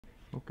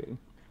Okay,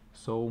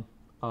 so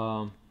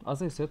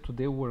as I said,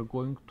 today we're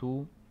going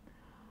to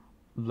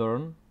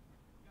learn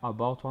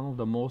about one of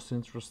the most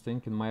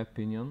interesting, in my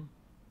opinion,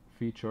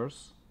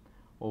 features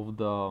of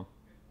the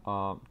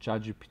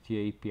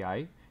ChatGPT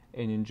API,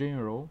 and in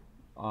general,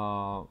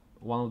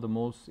 one of the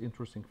most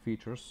interesting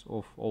features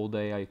of all the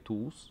AI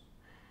tools,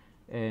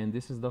 and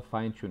this is the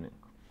fine tuning.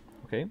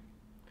 Okay,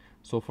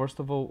 so first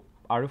of all,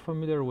 are you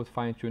familiar with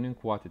fine tuning?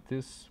 What it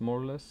is,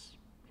 more or less?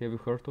 Have you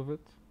heard of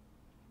it?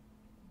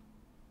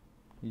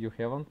 You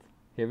haven't?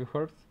 Have you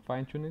heard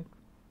fine tuning?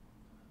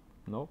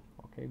 No?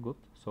 Okay, good.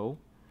 So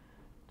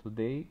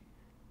today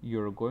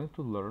you're going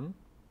to learn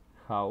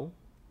how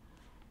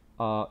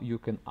you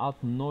can add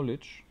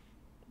knowledge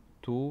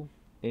to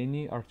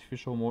any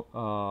artificial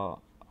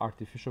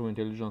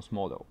intelligence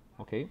model.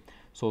 Okay,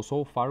 so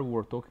far we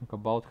were talking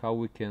about how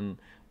we can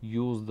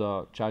use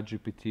the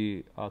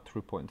ChatGPT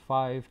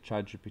 3.5,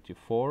 ChatGPT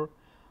 4,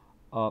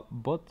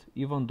 but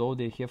even though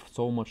they have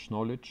so much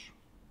knowledge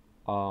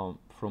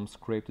from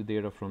scraped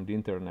data from the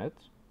internet,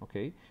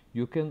 okay,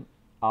 you can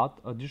add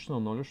additional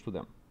knowledge to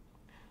them.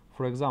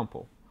 For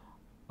example,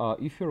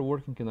 if you're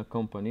working in a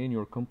company and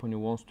your company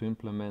wants to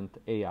implement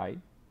AI,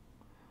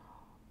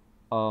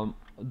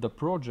 the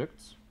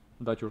projects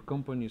that your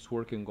company is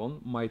working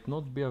on might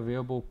not be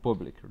available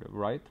publicly,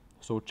 right?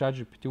 So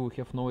ChatGPT will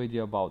have no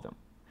idea about them.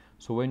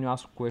 So when you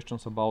ask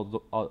questions about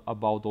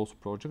those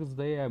projects,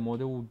 the AI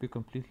model will be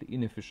completely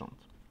inefficient.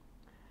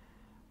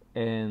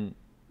 And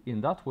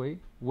in that way,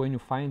 when you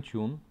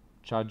fine-tune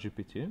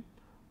ChatGPT,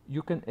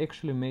 you can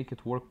actually make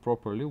it work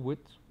properly with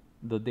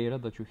the data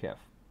that you have.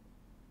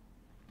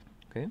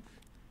 Okay?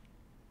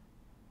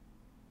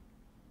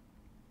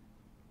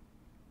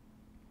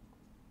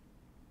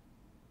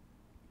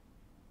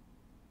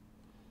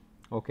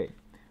 Okay,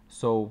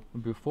 so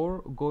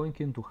before going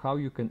into how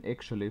you can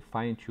actually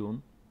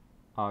fine-tune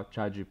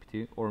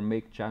ChatGPT or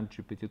make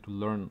ChatGPT to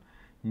learn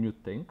new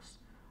things,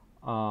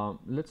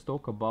 let's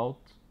talk about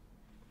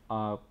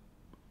uh,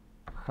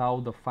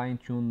 how the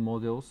fine-tuned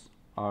models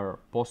are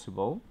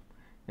possible,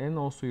 and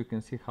also you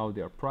can see how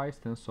they are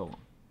priced and so on.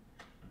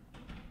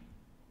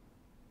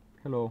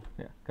 Hello,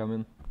 yeah, come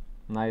in.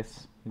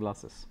 Nice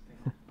glasses.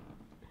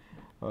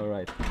 All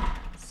right,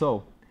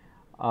 so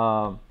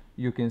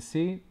you can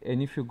see,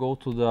 and if you go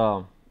to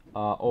the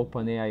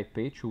OpenAI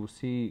page, you will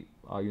see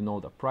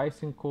the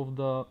pricing of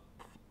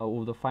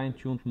the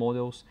fine-tuned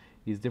models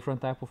is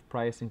different type of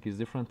pricing, is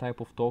different type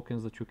of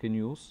tokens that you can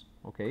use.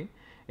 Okay,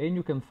 and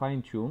you can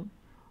fine-tune,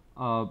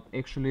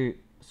 actually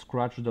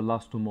scratch the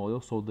last two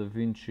models, so the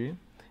Vinci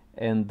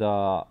and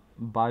the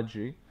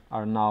Budgie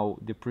are now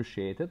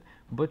depreciated,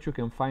 but you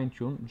can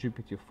fine-tune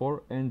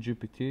GPT-4 and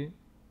GPT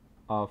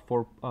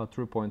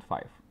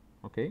 3.5.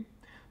 Okay,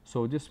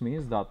 so this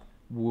means that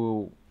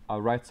we'll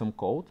write some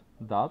code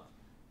that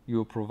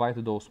you provide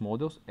those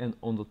models, and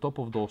on the top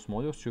of those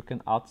models you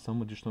can add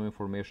some additional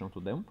information to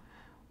them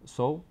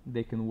so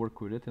they can work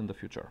with it in the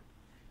future.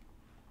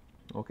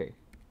 Okay,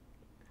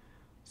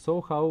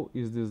 so how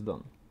is this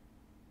done?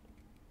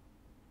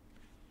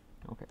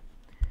 Okay,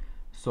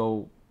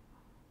 so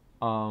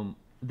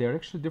there are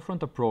actually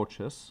different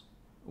approaches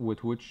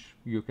with which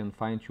you can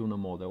fine-tune a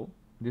model.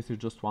 This is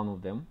just one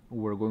of them.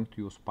 We're going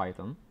to use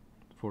Python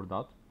for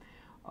that,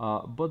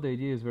 but the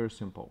idea is very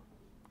simple.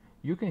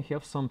 You can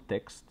have some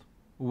text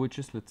which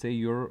is, let's say,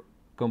 your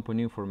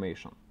company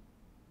information.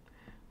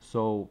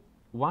 So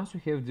once you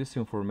have this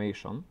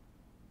information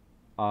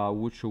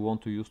which you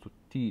want to use to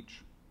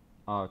teach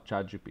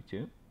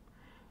ChatGPT,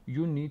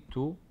 you need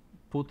to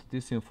put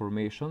this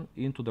information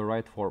into the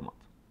right format.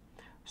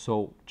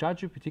 So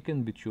ChatGPT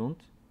can be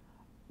tuned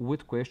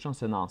with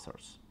questions and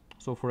answers.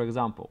 So for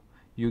example,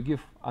 you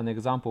give an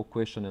example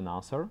question and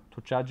answer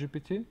to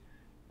ChatGPT,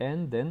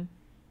 and then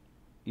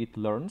it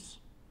learns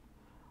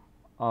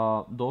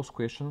those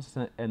questions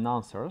and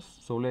answers,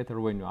 so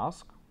later when you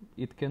ask,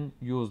 it can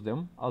use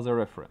them as a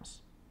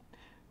reference.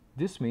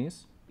 This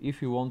means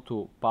if you want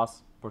to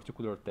pass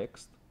particular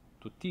text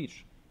to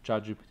teach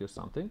ChatGPT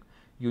something,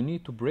 you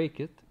need to break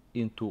it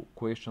into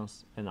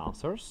questions and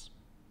answers,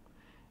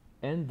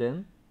 and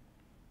then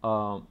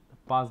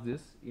pass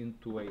this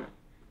into a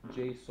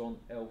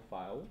JSON-L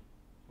file,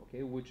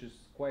 okay, which is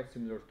quite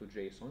similar to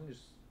JSON,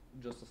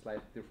 just a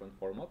slightly different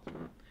format,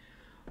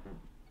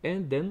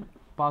 and then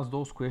pass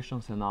those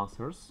questions and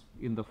answers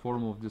in the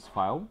form of this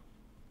file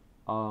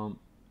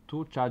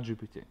to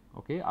ChatGPT.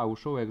 Okay, I will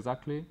show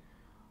exactly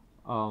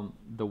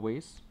the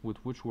ways with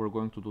which we're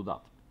going to do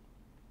that.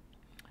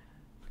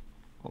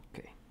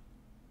 Okay.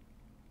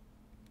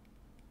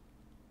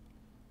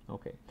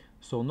 Okay,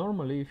 so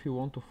normally if you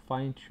want to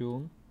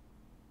fine-tune,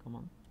 come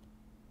on.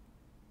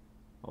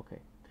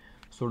 Okay,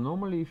 so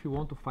normally if you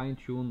want to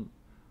fine-tune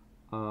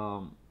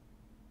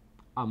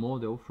a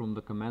model from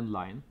the command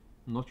line,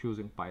 not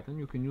using Python,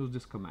 you can use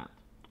this command.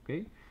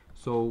 Okay,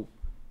 so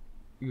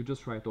you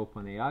just write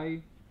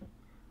OpenAI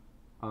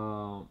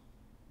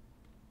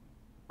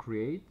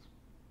create,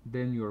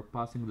 then you're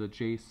passing the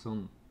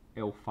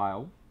JSON-L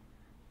file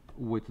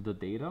with the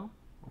data,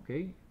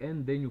 okay,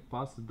 and then you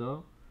pass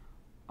the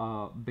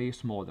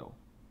base model,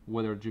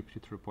 whether GPT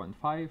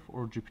 3.5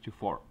 or GPT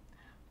 4.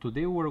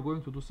 Today we're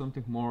going to do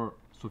something more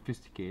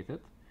sophisticated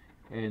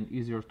and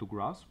easier to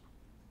grasp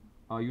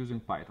using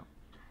Python.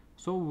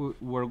 So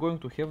we're going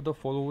to have the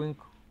following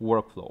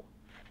workflow.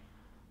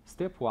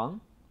 Step 1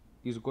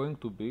 is going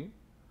to be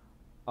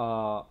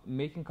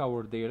making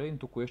our data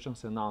into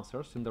questions and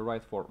answers in the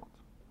right format.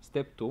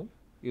 Step 2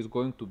 is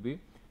going to be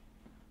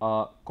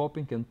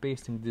copying and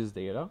pasting this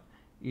data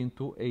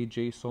into a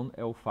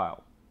JSON-L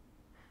file.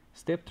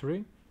 Step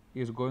 3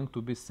 is going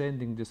to be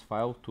sending this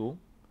file to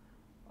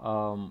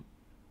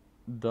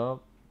the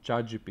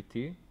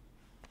ChatGPT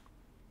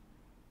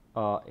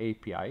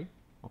API.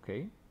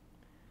 Okay.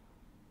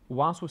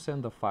 Once we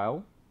send the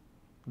file,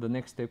 the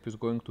next step is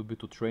going to be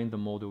to train the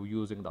model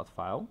using that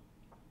file.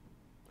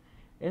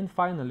 And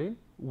finally,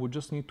 we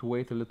just need to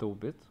wait a little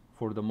bit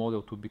for the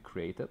model to be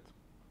created.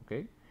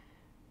 Okay.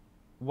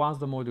 Once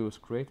the model is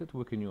created,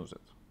 we can use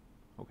it.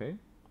 Okay.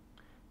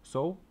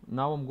 So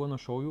now I'm going to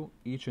show you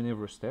each and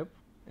every step,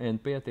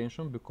 and pay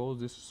attention because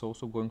this is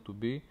also going to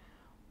be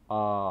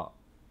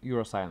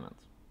your assignment.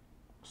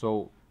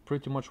 So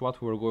pretty much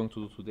what we're going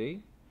to do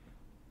today,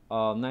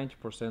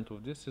 90%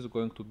 of this is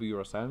going to be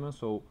your assignment.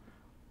 So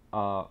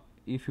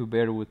if you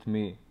bear with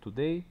me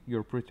today,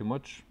 you pretty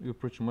much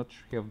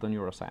have done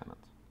your assignment.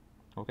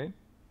 Okay.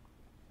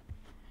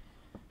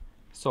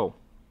 So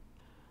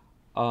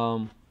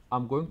I'm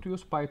going to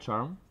use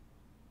PyCharm.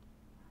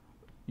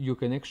 You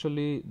can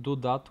actually do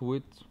that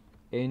with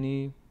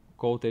any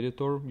code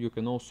editor. You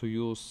can also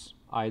use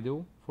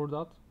IDLE for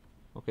that.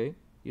 Okay,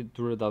 it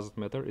really doesn't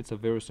matter. It's a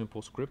very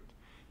simple script,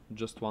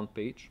 just one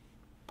page.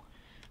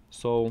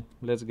 So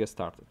let's get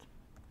started.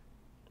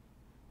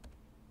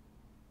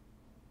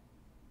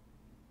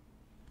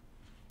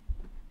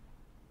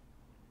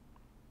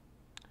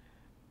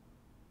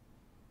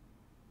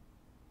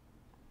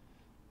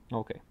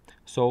 Okay,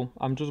 so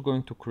I'm just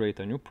going to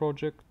create a new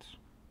project.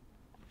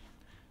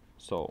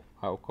 So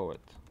I'll call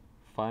it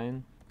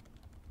fine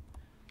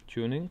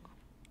tuning.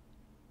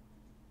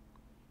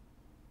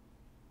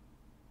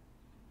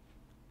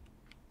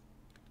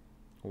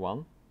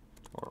 One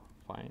or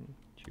fine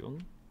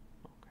tune.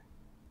 Okay.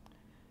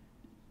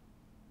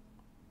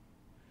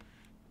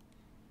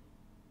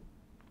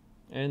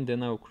 And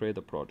then I'll create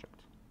a project.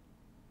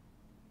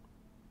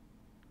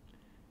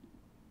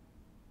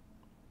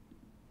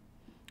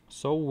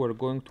 So we're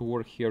going to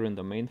work here in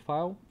the main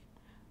file.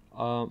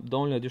 The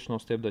only additional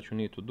step that you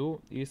need to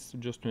do is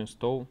just to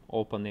install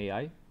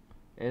OpenAI,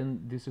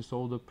 and this is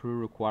all the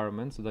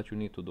pre-requirements that you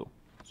need to do.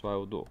 So I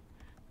will do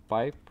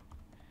pipe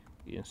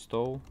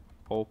install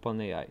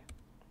OpenAI.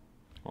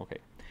 Okay.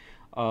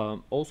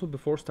 Also,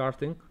 before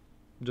starting,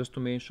 just to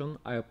mention,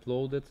 I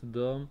uploaded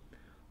the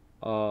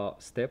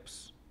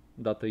steps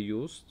that I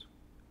used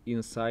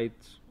inside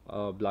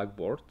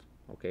Blackboard,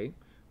 okay,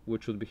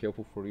 which would be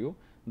helpful for you.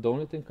 The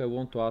only thing I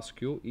want to ask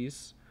you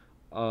is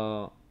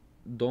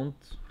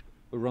don't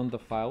run the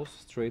files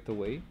straight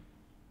away.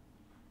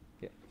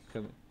 Yeah,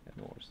 come in. Yeah,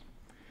 no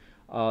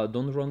worries.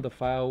 Don't run the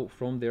file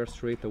from there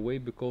straight away,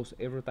 because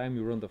every time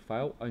you run the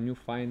file, a new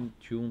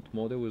fine-tuned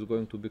model is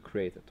going to be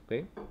created.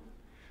 Okay,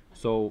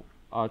 so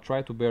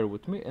try to bear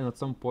with me, and at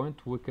some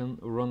point we can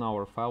run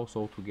our files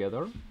all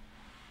together.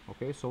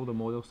 Okay, so the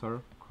models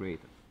are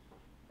created.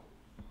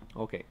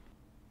 Okay.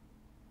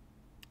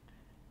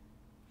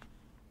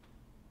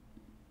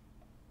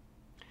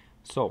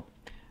 So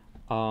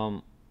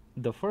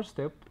the first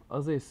step,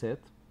 as I said,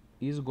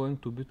 is going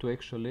to be to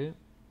actually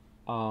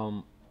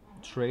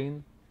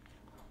train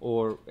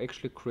or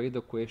actually create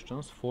the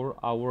questions for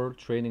our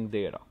training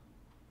data.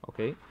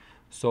 Okay,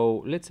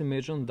 so let's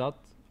imagine that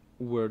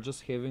we're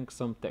just having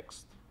some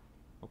text.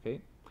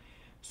 Okay,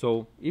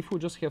 so if we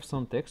just have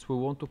some text, we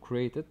want to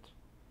create it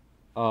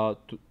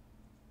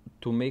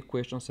to make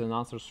questions and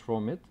answers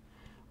from it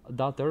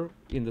that are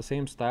in the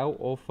same style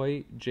of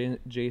a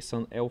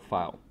JSON-L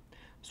file.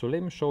 So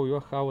let me show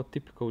you how a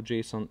typical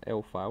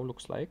JSON-L file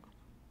looks like.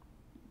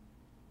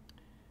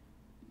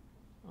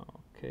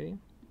 Okay.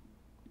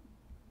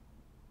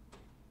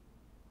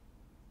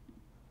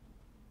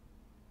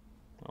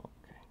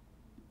 Okay.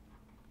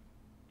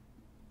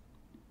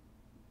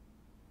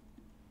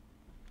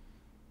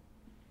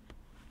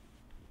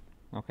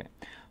 Okay.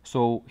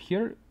 So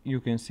here you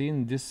can see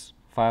in this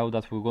file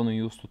that we're going to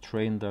use to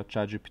train the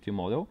ChatGPT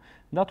model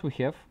that we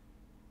have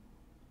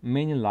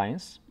many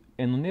lines,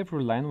 and on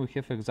every line we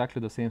have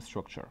exactly the same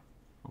structure.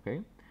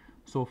 Okay,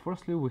 so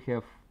firstly we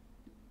have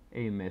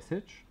a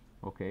message.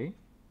 Okay,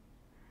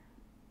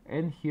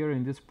 and here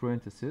in this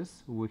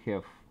parenthesis we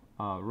have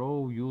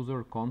row,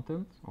 user,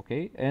 content.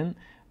 Okay, and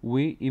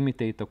we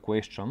imitate a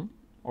question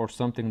or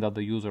something that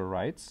the user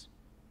writes.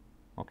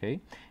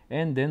 Okay,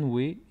 and then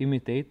we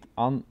imitate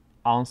an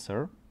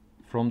answer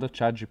from the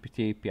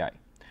ChatGPT API.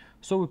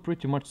 So we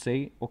pretty much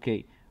say,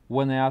 okay,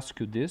 when I ask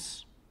you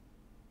this,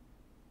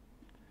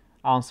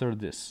 answer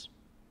this.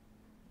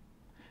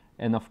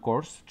 And of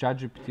course,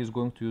 ChatGPT is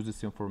going to use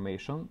this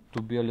information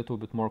to be a little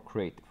bit more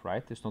creative,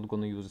 right? It's not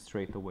going to use it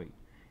straight away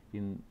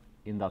in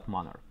that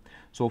manner.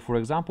 So for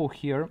example,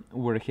 here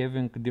we're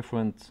having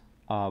different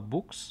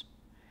books,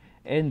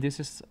 And this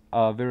is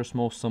a very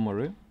small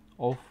summary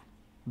of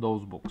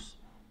those books.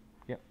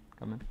 Yeah,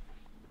 come in.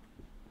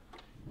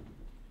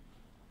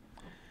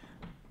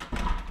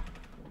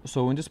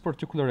 So in this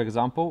particular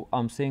example,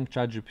 I'm saying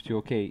ChatGPT,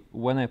 okay,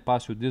 when I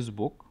pass you this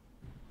book,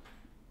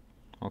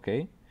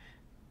 okay,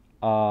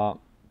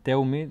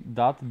 tell me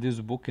that this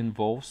book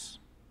involves,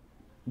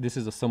 this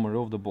is a summary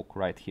of the book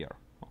right here,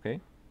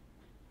 okay?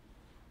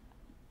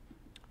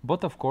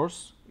 But of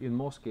course, in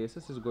most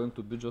cases, it's going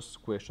to be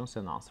just questions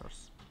and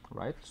answers,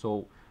 right?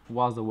 So,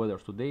 what's the weather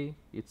today?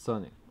 It's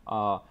sunny.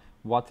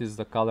 What is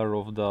the color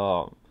of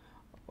the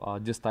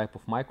this type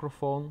of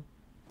microphone?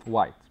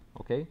 White,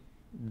 okay?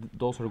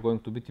 Those are going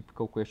to be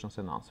typical questions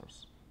and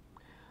answers.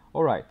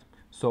 All right,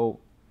 so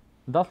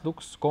that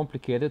looks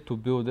complicated to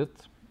build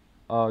it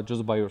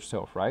just by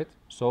yourself, right?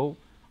 So,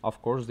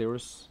 of course, there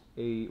is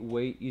a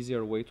way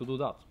easier way to do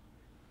that.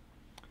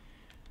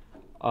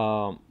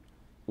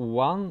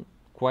 One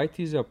quite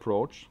easy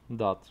approach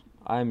that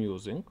I'm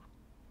using,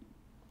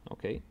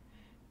 okay,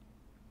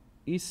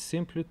 is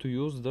simply to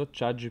use the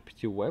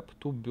ChatGPT web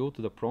to build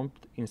the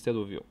prompt instead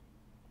of you,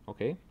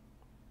 okay?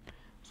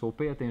 So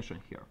pay attention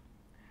here.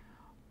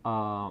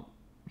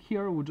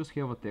 Here we just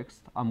have a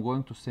text. I'm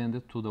going to send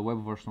it to the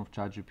web version of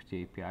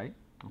ChatGPT API,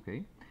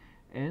 okay?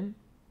 And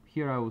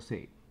here I will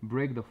say,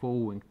 break the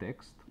following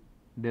text,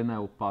 then I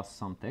will pass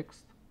some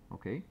text,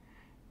 okay?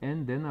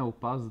 And then I will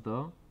pass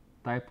the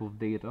type of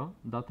data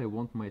that I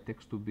want my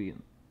text to be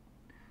in.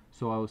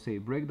 So I will say,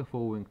 break the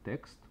following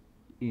text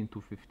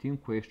into 15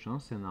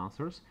 questions and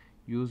answers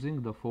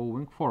using the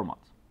following format,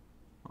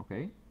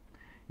 okay?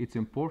 It's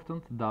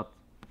important that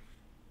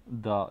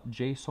the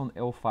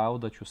JSON-L file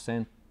that you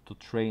send to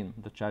train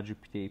the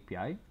ChatGPT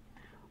API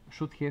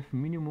should have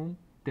minimum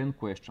 10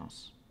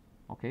 questions,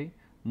 okay?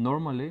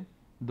 Normally,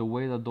 the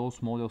way that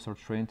those models are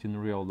trained in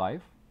real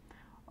life,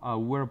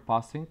 we're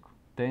passing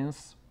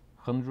tens,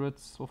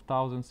 hundreds of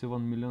thousands,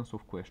 even millions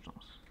of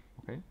questions,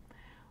 okay?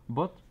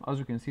 But as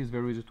you can see, it's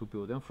very easy to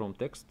build them from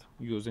text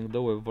using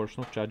the web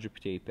version of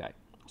ChatGPT API.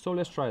 So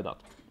let's try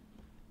that.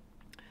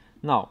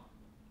 Now,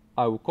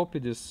 I will copy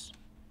this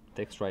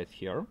text right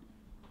here,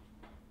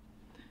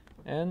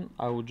 and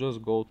I will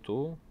just go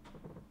to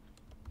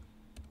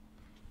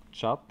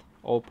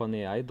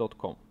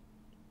chat.openai.com.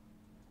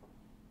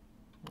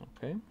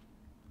 Okay.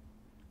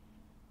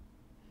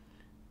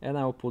 And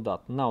I will put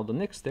that. Now the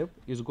next step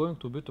is going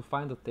to be to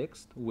find the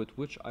text with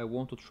which I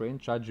want to train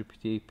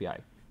ChatGPT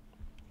API.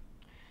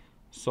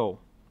 So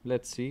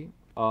let's see.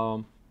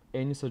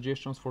 Any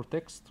suggestions for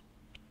text?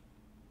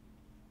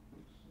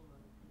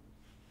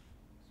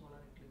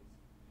 Solar eclipse.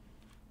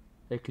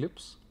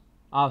 Eclipse?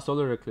 Ah,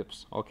 solar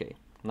eclipse. Okay,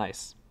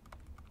 nice.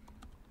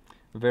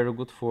 Very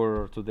good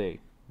for today,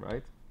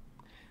 right?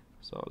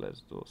 So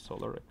let's do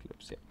solar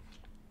eclipse. Yeah.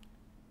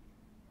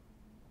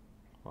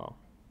 Wow.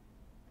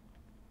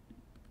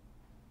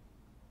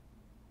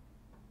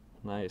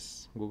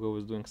 Nice. Google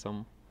is doing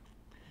some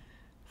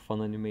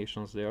fun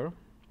animations there.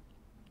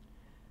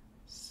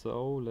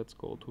 So let's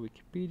go to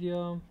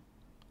Wikipedia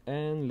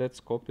and let's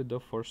copy the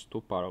first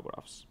two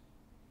paragraphs.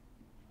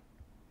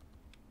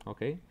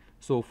 Okay,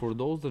 so for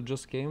those that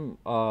just came,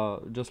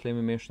 just let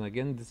me mention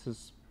again, this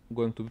is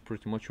going to be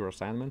pretty much your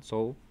assignment,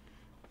 so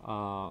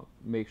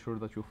make sure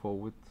that you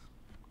follow it,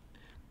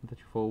 that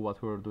you follow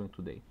what we're doing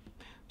today.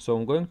 So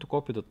I'm going to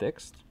copy the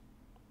text,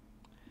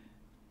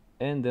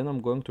 and then I'm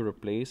going to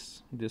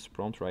replace this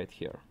prompt right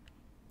here.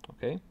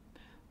 Okay,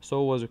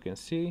 so as you can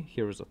see,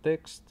 here is a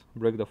text,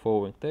 break the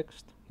following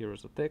text, here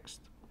is a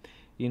text,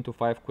 into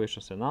 5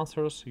 questions and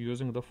answers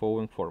using the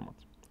following format.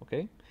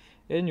 Okay,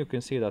 and you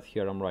can see that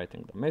here I'm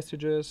writing the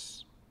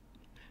messages,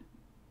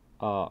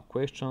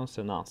 questions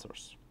and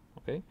answers.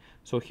 Okay,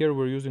 so here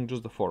we're using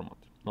just the format,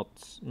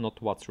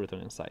 not what's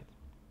written inside.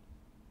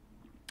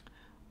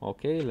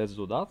 Okay, let's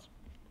do that.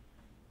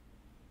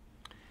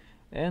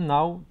 And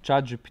now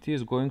ChatGPT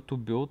is going to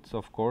build,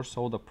 of course,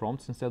 all the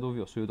prompts instead of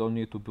you, so you don't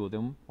need to build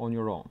them on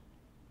your own.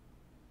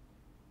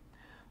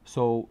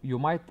 So you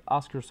might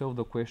ask yourself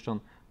the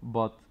question,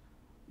 but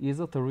is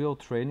it a real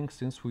training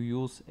since we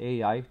use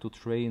AI to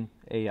train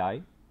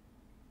AI?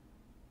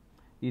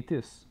 It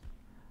is,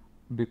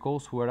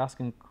 because we're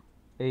asking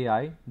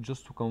AI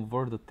just to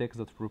convert the text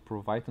that we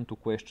provide into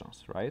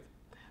questions, right?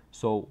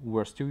 So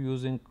we're still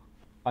using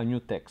a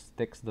new text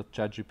that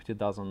ChatGPT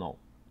doesn't know.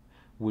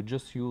 We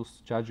just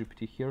use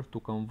ChatGPT here to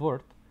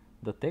convert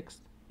the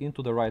text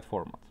into the right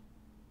format.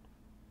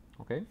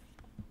 Okay?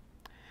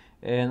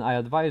 And I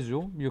advise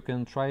you, you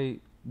can try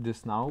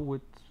this now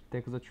with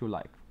text that you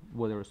like,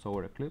 whether it's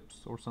solar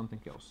eclipse or something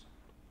else.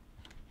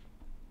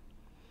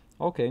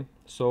 Okay,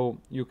 so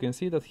you can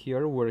see that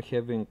here we're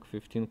having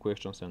 15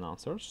 questions and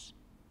answers,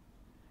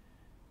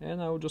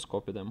 and I will just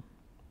copy them.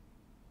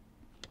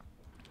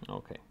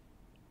 Okay,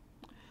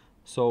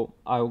 so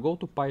I will go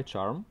to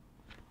PyCharm.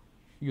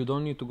 You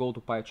don't need to go to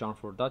PyCharm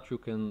for that. You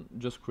can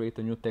just create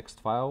a new text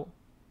file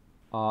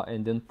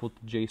and then put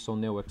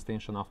JSON-L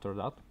extension after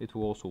that. It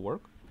will also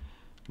work.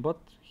 But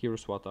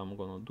here's what I'm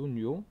gonna do: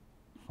 new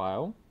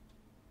file,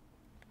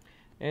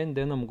 and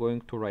then I'm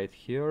going to write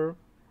here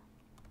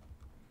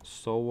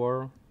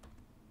sour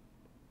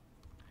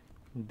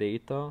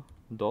data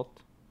dot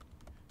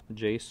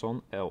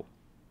JSON-L.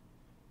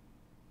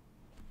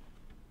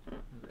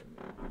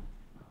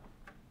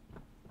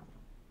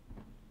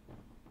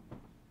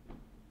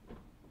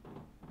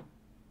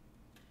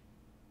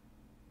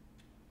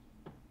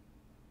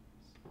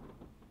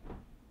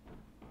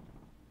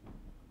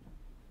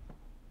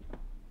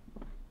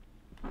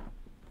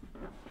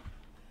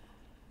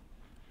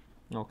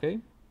 Okay,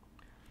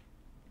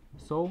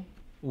 so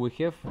we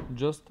have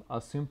just a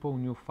simple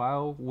new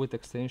file with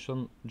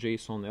extension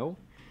JSON-L.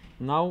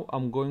 Now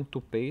I'm going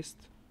to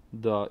paste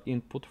the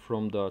input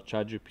from the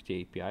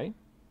ChatGPT API.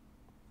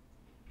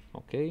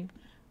 Okay,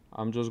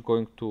 I'm just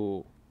going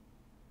to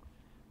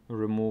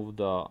remove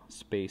the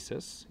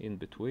spaces in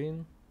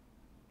between.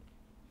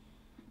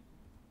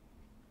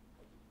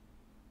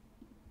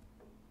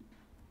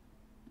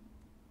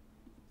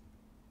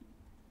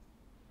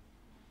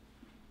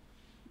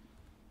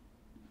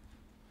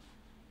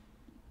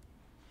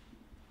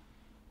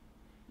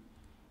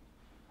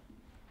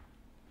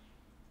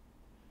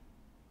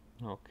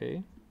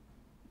 Okay,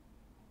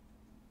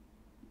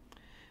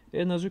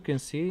 and as you can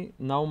see,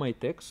 now my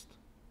text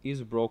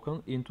is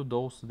broken into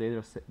those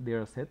data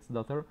sets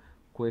that are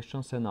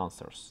questions and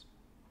answers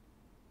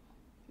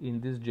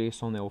in this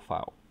JSON-L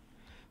file.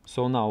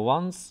 So now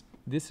once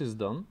this is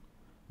done,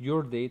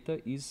 your data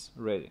is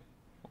ready.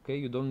 Okay,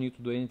 you don't need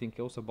to do anything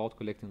else about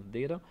collecting the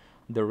data.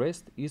 The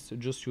rest is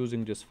just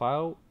using this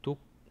file to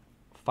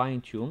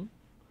fine-tune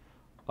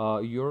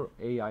your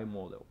AI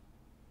model.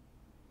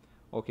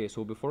 Okay,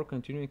 so before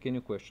continuing, any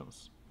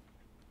questions?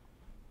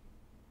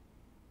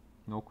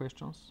 No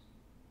questions?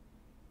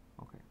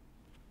 Okay.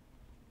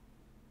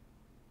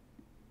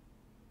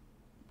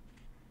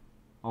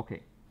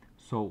 Okay,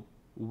 so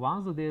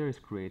once the data is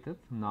created,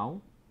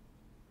 now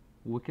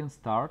we can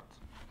start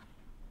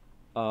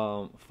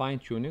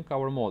fine-tuning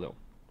our model.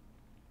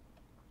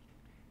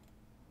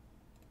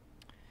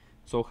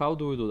 So how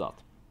do we do that?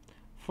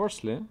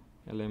 Firstly,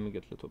 let me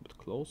get a little bit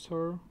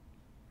closer.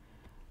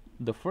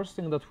 The first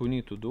thing that we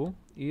need to do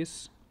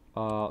is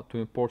to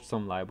import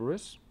some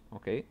libraries.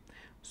 Okay,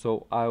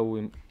 so I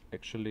will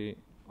actually,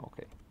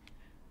 okay,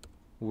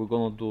 we're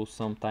gonna do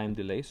some time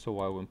delay, so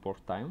I will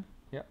import time.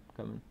 Yeah,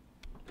 come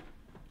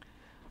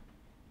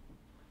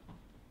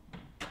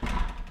in.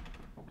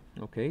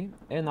 Okay,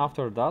 and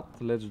after that,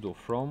 let's do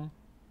from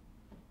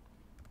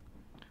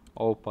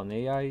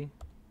OpenAI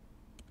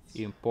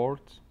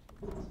import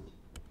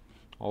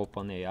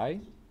OpenAI.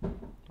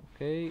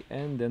 Okay,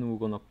 and then we're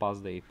gonna pass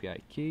the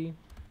API key.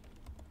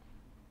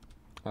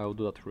 I'll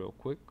do that real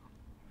quick.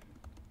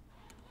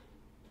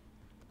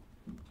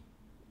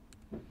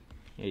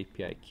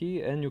 API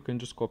key, and you can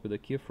just copy the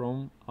key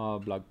from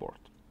Blackboard.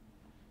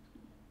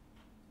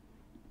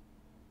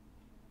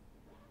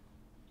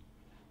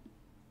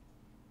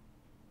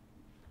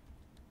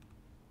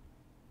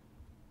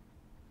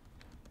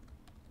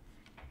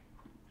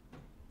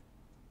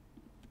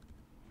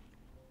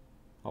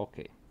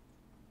 Okay.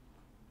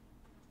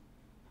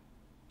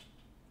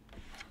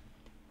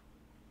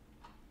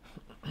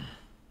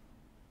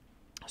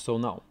 So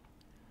now,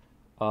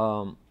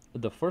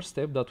 the first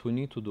step that we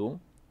need to do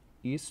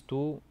is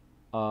to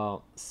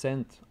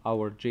send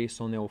our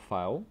JSON-L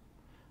file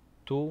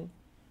to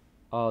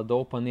the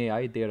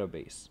OpenAI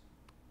database,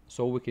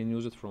 so we can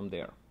use it from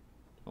there.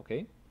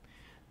 Okay,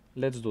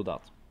 let's do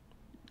that.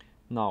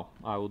 Now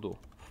I will do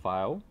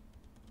file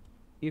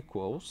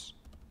equals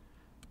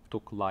to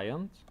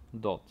client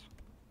dot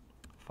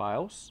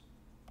files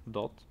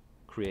dot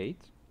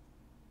create.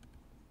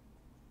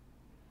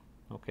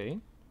 Okay,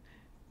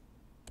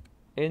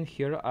 and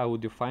here I will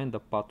define the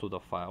path to the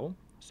file.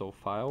 So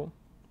file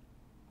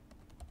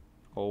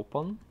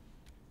open.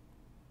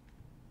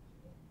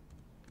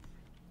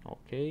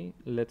 Okay,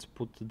 let's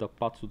put the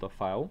path to the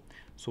file.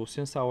 So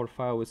since our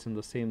file is in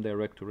the same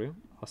directory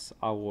as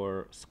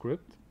our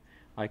script,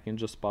 I can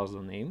just pass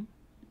the name.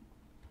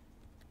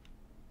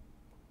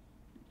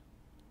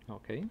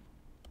 Okay,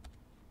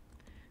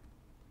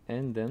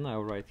 and then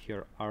I'll write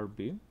here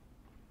RB.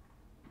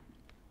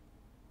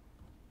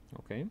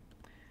 Okay,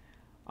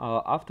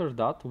 after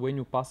that, when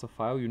you pass a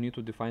file, you need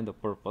to define the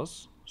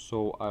purpose.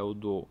 So I'll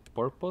do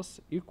purpose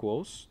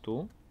equals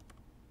to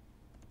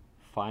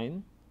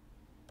fine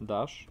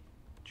dash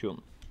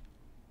tune.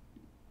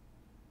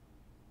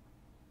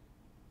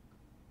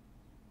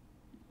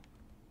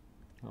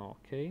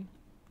 Okay,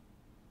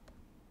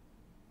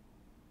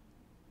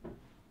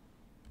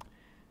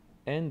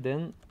 and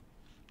then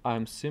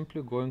I'm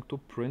simply going to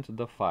print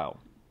the file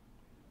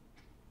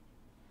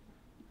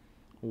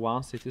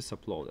once it is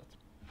uploaded.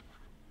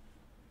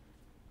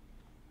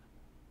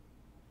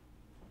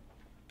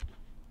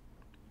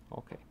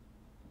 Okay,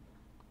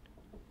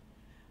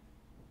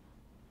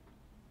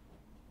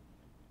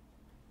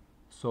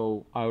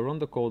 so I'll run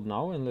the code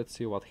now and let's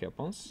see what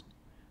happens.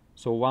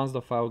 So once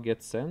the file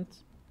gets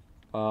sent,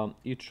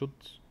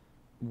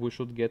 we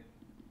should get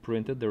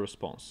printed the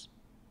response.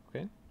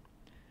 Okay,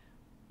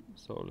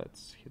 so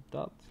let's hit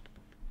that.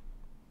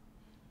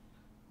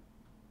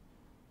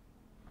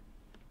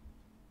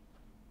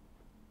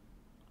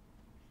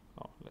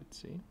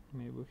 Let's see,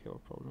 maybe we have a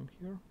problem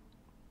here.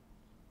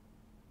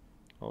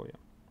 Oh yeah.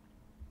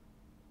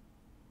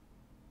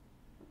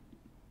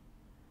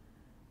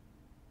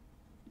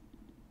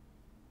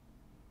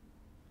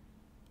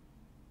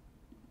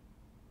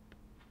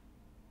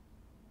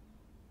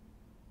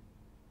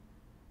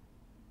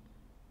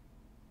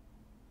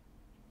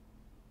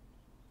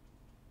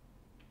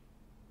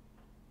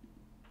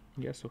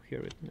 Yeah, so here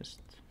it missed.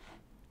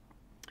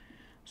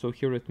 So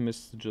here it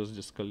missed just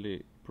this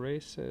curly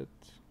bracelet,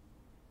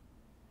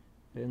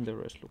 and the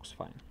rest looks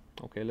fine.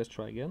 Okay, let's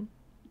try again.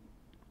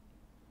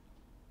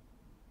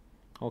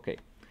 Okay,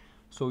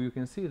 so you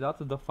can see that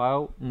the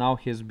file now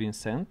has been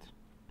sent.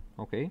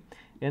 Okay,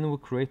 and we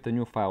create a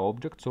new file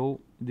object.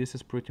 So this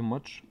is pretty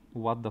much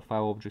what the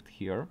file object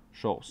here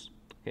shows.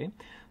 Okay,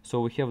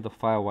 so we have the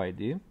file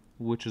ID,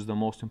 which is the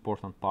most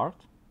important part.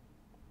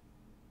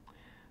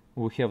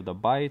 We have the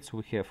bytes,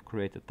 we have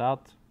created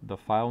at, the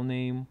file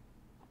name,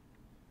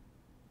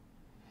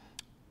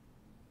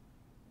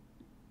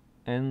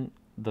 and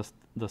the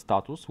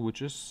status,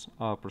 which is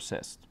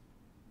processed.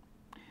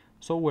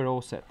 So we're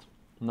all set.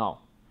 Now,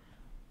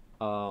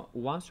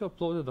 once you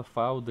uploaded the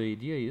file, the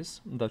idea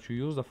is that you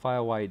use the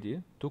file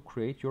ID to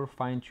create your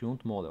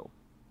fine-tuned model.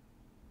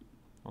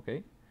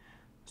 Okay,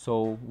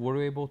 so were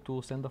you able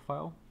to send the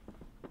file?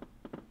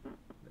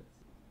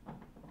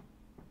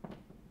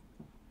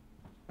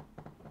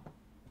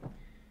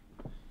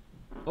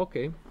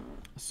 Okay,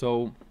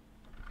 so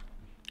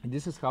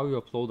this is how you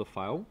upload the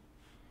file,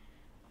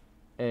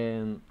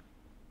 and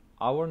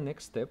our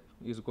next step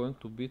is going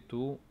to be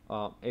to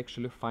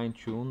actually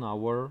fine-tune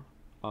our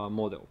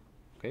model.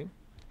 Okay,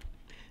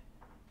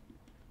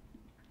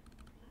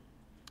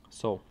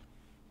 so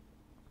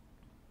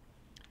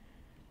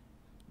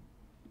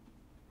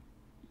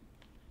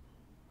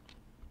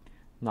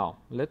now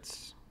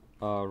let's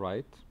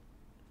write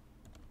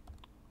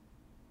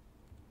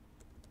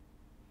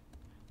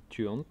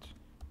tuned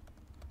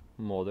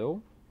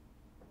model.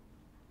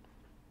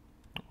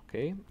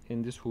 Okay,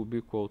 and this will be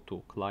equal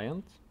to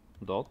client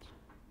dot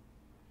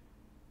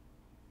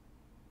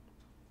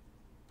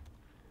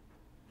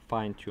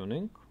fine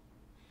tuning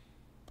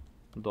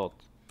dot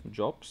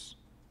jobs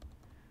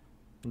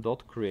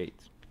dot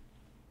create.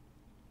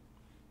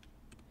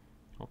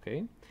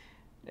 Okay,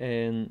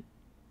 and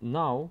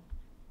now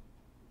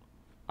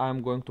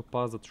I'm going to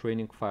pass the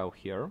training file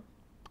here,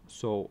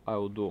 so I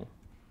will do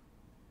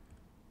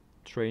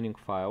training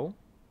file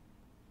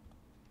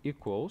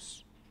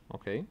equals,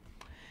 okay,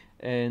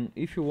 and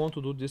if you want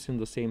to do this in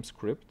the same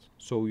script,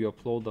 so you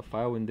upload the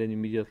file and then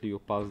immediately you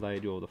pass the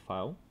ID of the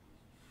file,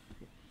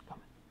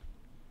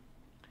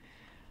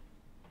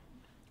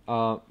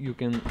 you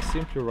can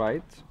simply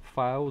write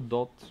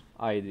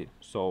file.id.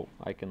 So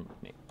I can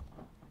make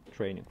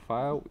training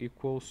file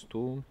equals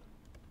to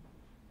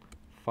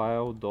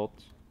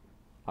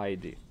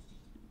file.id.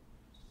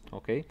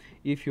 Okay,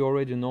 if you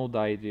already know the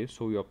ID,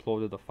 so you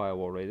uploaded the file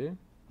already,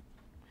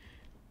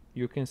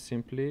 you can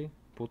simply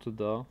put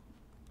the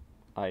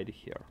ID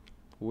here,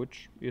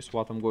 which is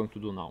what I'm going to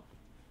do now.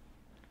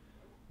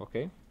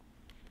 Okay,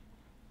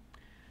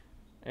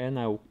 and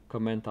I'll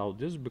comment out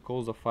this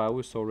because the file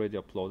is already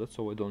uploaded,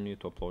 so I don't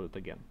need to upload it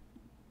again.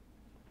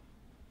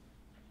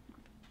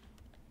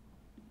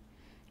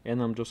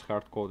 And I'm just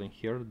hard coding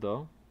here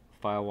the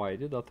file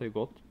ID that I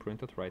got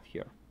printed right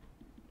here.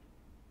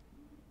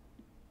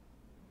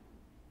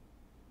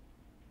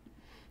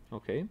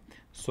 Okay,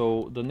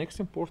 so the next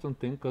important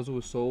thing, as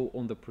we saw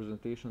on the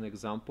presentation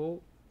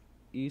example,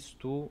 is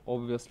to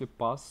obviously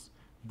pass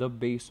the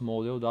base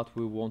model that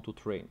we want to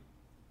train.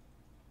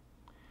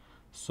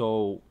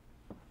 So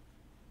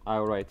I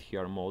write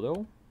here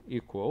model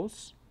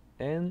equals,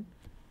 and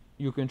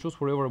you can choose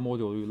whatever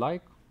model you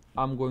like.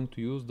 I'm going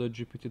to use the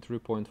GPT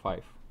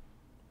 3.5.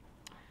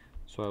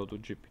 So I'll do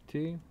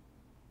GPT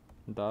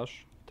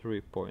dash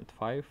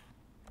 3.5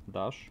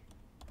 dash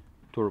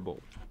turbo.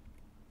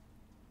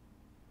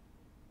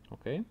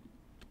 Okay.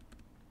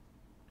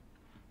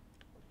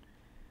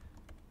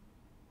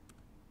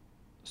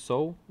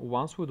 So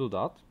once we do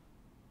that,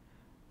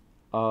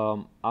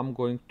 I'm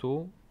going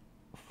to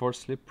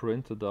firstly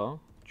print the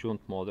tuned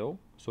model,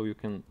 so you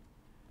can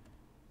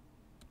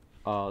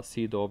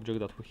see the object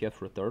that we have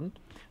returned.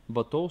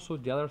 But also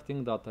the other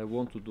thing that I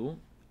want to do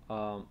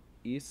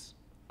is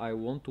I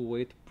want to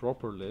wait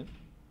properly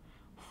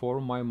for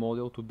my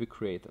model to be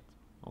created.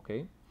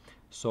 Okay,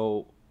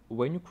 so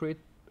when you create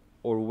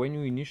or when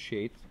you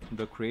initiate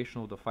the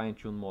creation of the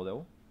fine-tuned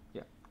model,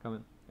 yeah, come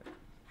in.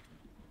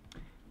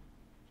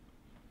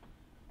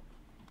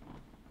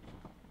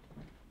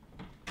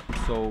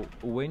 So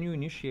when you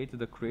initiate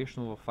the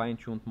creation of a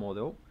fine-tuned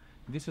model,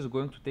 this is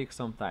going to take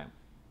some time.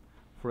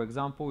 For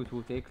example, it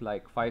will take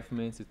like 5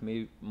 minutes, it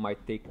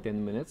might take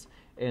 10 minutes.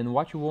 And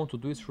what you want to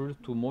do is really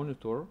to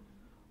monitor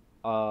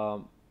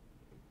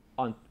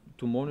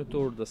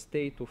the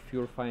state of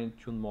your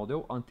fine-tuned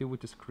model until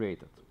it is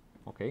created.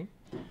 Okay,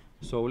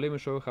 so let me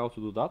show you how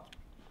to do that,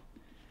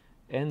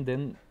 and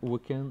then we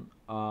can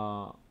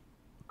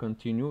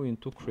continue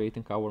into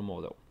creating our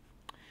model.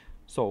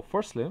 So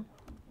firstly,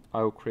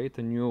 I will create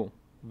a new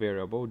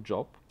variable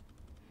job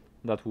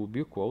that will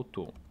be equal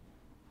to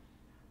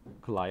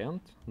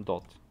client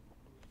dot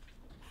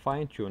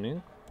fine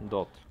tuning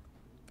dot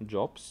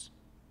jobs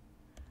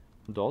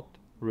dot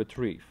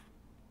retrieve.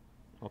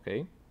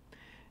 Okay,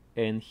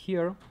 and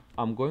here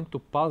I'm going to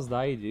pass the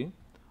ID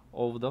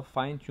of the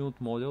fine-tuned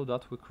model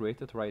that we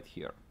created right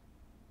here.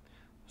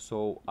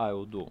 So I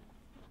will do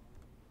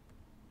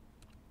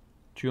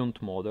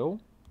tuned model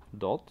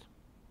dot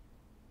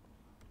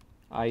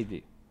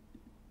ID.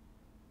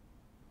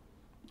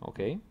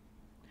 Okay,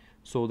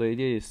 so the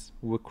idea is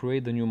we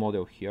create the new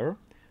model here.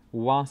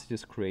 Once it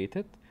is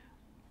created,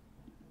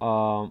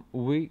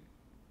 we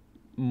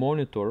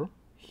monitor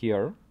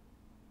here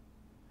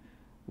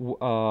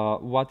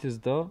what is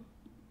the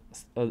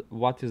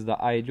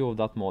ID of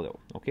that model.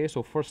 Okay,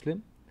 so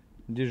firstly,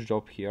 this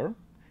job here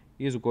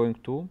is going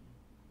to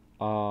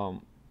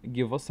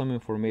give us some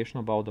information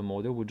about the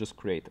model we just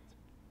created.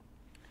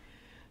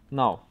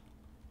 Now,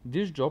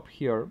 this job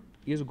here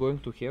is going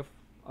to have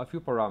a few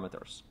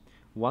parameters.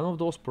 One of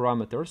those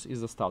parameters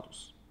is the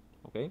status.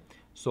 Okay,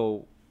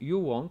 so you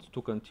want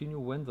to continue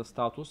when the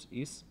status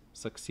is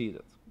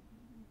succeeded.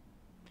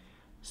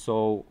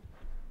 So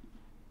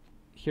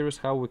here is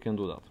how we can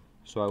do that.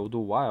 So I will do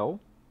while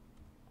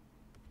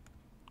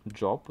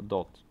job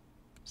dot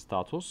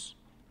status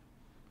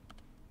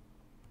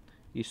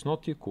is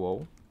not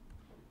equal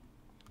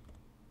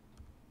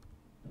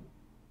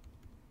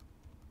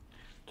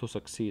to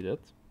succeeded.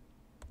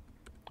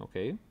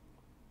 Okay,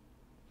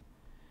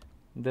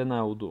 then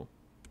I will do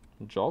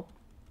job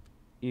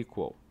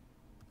equal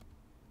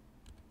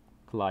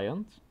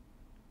client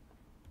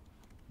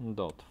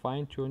dot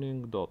fine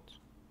tuning dot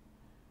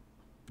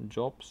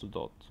jobs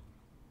dot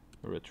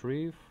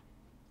retrieve,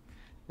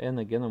 and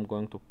again I'm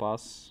going to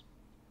pass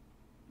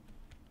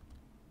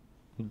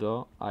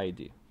the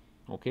ID.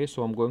 Okay,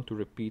 so I'm going to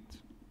repeat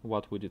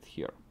what we did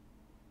here.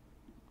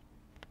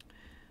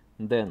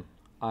 Then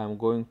I'm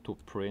going to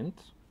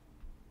print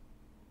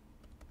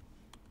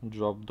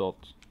job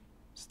dot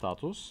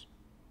status.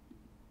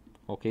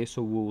 Okay,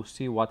 so we will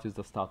see what is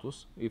the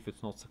status if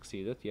it's not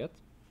succeeded yet,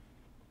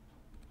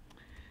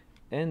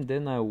 and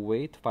then I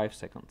wait 5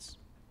 seconds.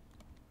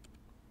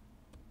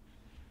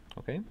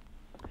 Okay,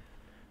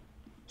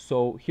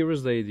 so here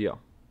is the idea.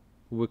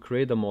 We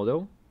create a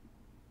model,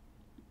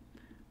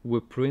 we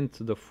print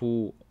the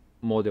full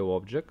model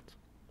object,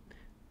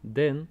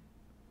 then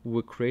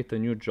we create a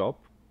new job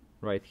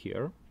right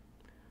here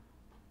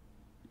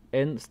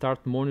and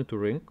start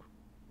monitoring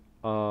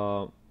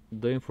the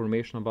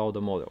information about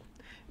the model.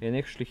 And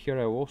actually here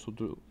I will also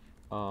do,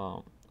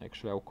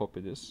 actually I'll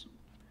copy this.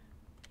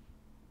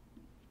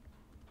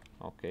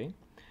 Okay,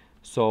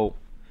 so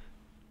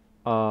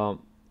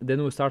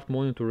then we start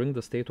monitoring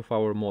the state of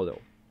our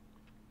model.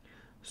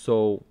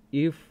 So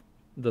if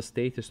the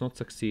state is not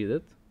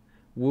succeeded,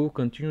 we will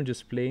continue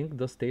displaying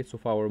the states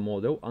of our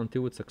model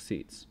until it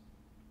succeeds.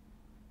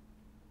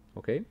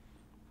 Okay,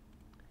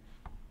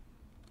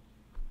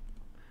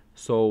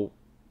 so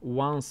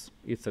once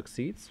it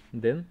succeeds,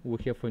 then we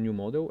have a new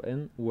model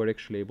and we're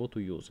actually able to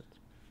use it.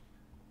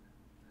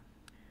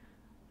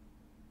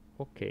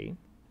 Okay,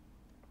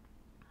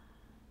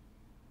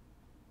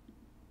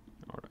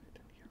 all right,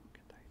 and here we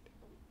get ID.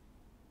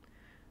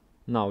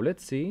 Now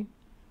let's see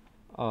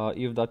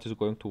if that is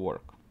going to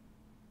work.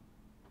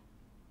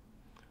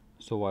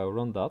 So I'll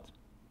run that,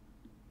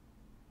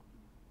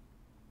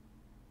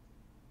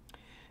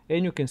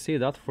 and you can see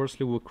that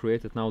firstly we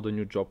created now the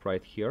new job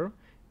right here,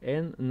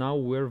 and now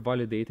we're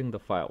validating the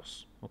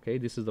files. Okay,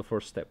 this is the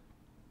first step.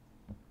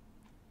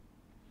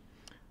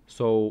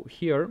 So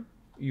here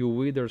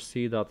you either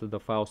see that the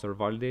files are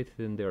validated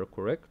and they are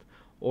correct,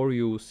 or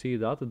you see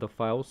that the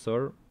files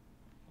are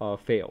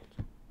failed.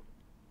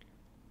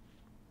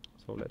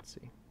 So let's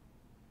see.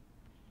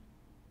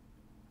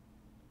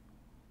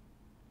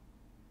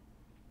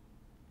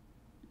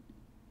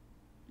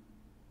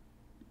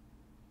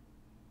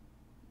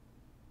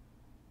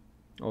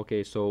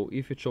 Okay, so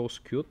if it shows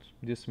queued,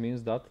 this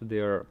means that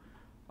there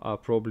are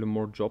probably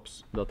more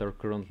jobs that are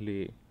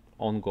currently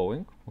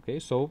ongoing. Okay,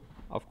 so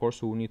of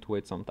course we will need to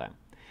wait some time.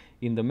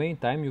 In the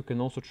meantime, you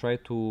can also try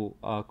to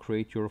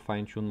create your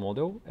fine-tuned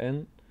model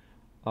and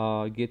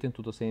get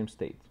into the same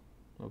state.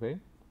 Okay,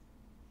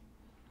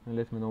 and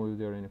let me know if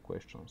there are any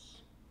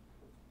questions.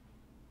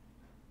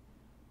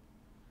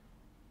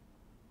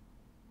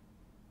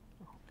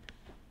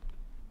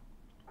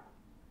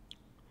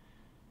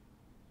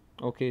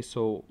 Okay,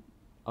 so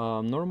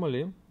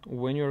normally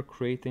when you're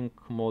creating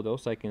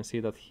models, I can see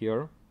that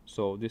here,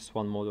 so this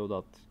one model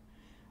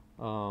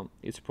that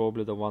it's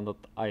probably the one that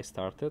I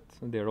started.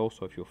 There are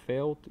also a few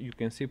failed. You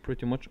can see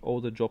pretty much all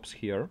the jobs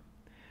here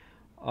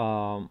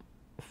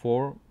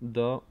for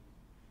the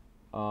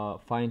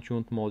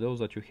fine-tuned models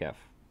that you have.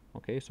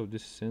 Okay, so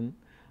this is in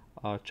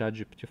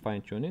ChatGPT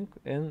fine-tuning,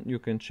 and you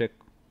can check,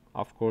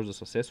 of course, the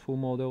successful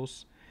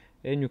models,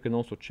 and you can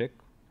also check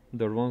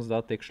the ones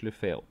that actually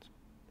failed.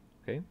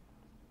 Okay,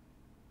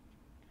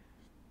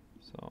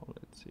 so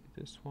let's see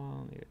this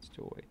one. Yeah, it's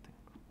still waiting.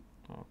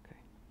 Okay.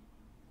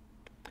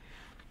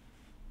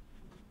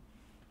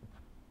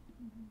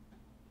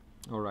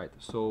 All right,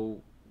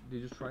 so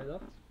did you try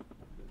that?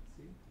 Let's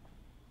see.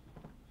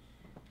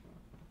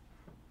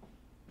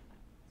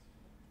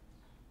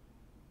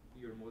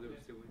 Your model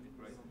is still waiting,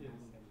 right? Yes.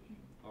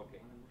 Okay.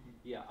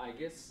 Yeah, I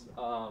guess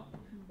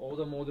all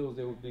the models,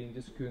 they will be in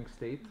this queuing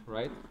state,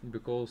 right?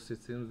 Because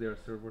it seems their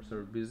servers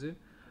are busy.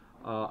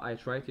 I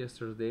tried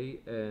yesterday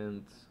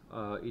and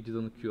it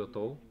didn't queue at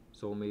all,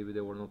 so maybe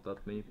there were not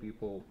that many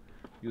people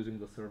using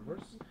the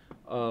servers.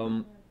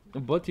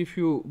 But if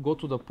you go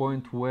to the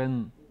point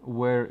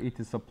where it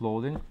is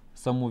uploading,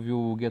 some of you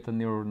will get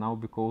an error now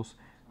because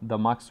the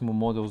maximum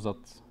models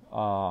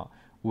that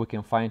we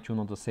can fine tune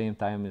at the same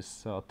time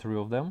is 3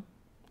 of them.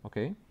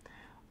 Okay,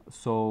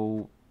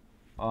 so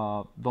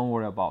don't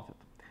worry about it.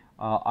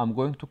 I'm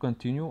going to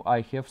continue.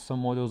 I have some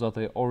models that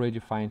I already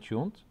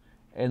fine-tuned,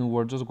 and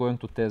we're just going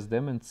to test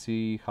them and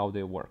see how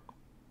they work.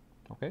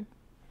 Okay.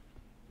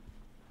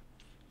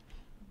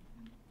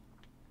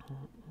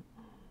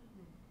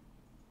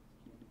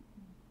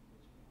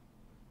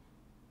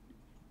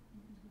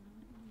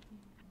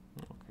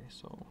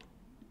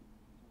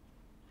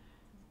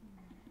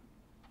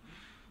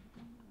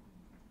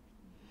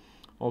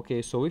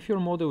 Okay, so if your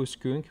model is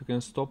queuing, you can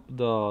stop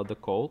the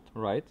code,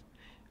 right?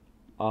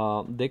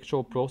 The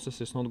actual process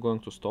is not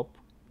going to stop.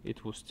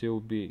 It will still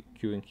be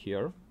queuing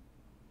here.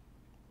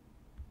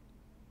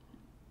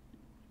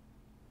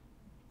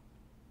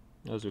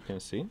 As you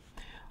can see.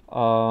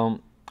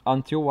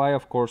 Until I,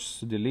 of course,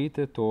 delete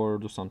it or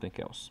do something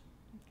else.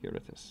 Here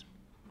it is.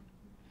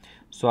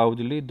 So I will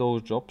delete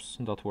those jobs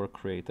that were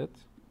created.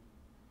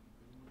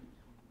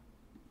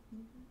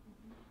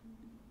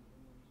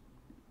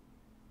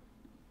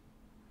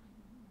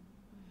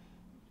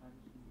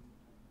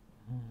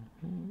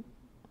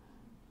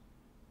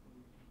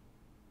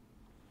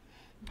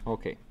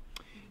 Okay,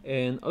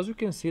 and as you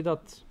can see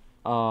that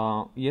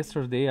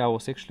yesterday I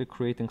was actually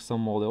creating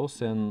some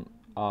models and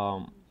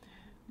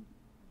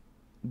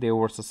they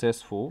were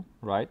successful,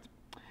 right?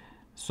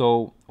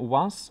 So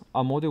once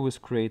a model is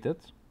created,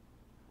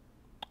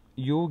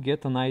 you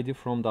get an ID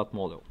from that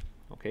model.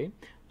 Okay,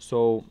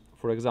 so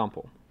for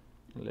example,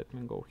 let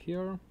me go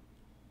here.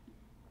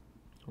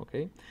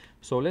 Okay,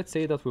 so let's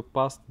say that we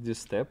passed this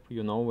step,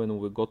 you know, when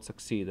we got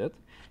succeeded.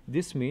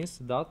 This means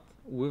that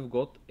we've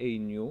got a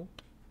new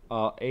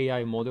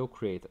AI model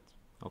created.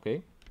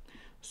 Okay,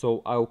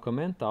 so I'll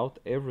comment out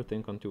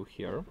everything until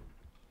here.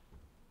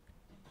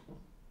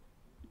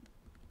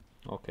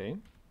 Okay,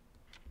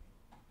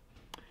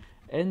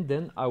 and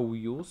then I will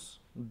use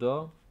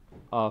the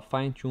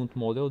fine-tuned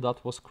model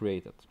that was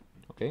created.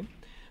 Okay,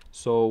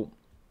 so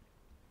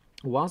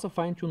once a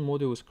fine-tuned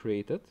model is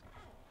created,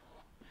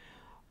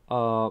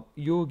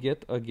 you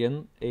get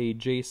again a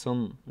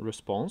JSON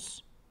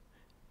response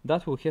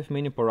that will have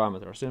many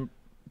parameters, and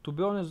to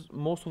be honest,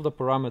 most of the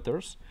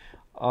parameters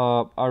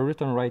are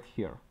written right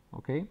here.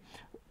 Okay,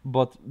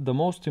 but the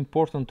most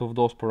important of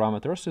those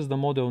parameters is the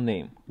model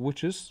name,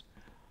 which is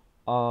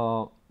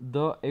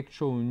the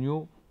actual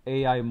new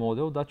AI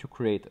model that you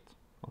created.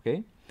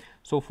 Okay,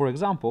 so for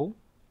example,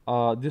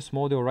 this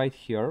model right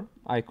here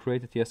I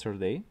created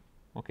yesterday.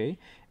 Okay,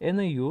 and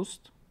I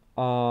used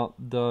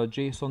the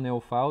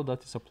JSON-L file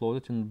that is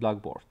uploaded in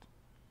Blackboard.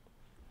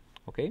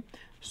 Okay,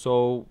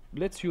 so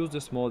let's use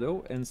this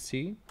model and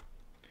see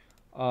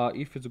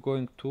if it's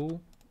going to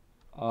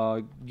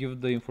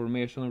give the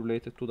information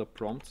related to the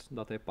prompts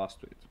that I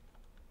passed to it.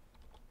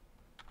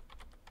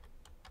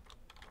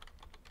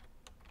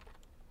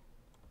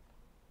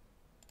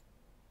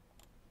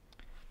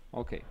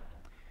 Okay,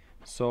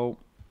 so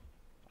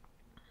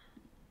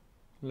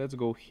let's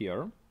go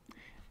here,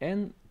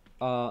 and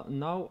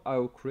now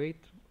I'll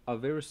create a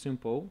very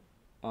simple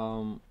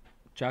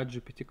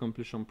ChatGPT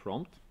completion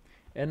prompt,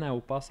 and I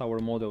will pass our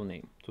model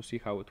name to see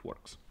how it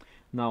works.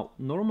 Now,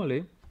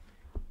 normally,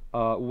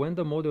 when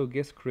the model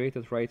gets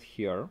created right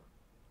here,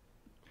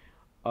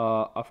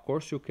 of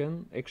course, you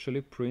can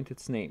actually print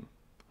its name.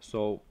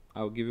 So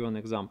I'll give you an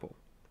example.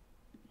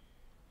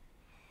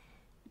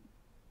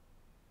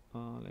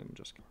 Let me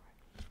just.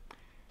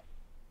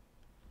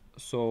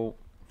 So,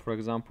 for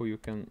example, you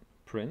can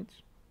print,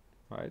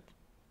 right?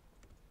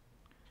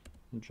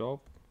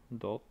 Job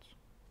dot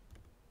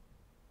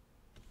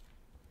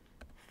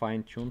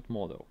fine-tuned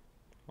model.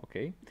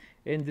 Okay,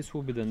 and this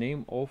will be the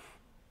name of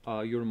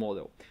your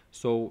model.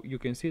 So you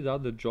can see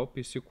that the job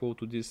is equal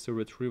to this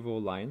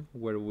retrieval line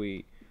where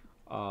we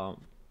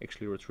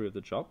actually retrieve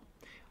the job,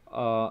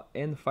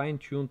 and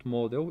fine-tuned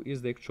model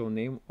is the actual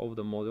name of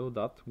the model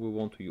that we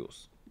want to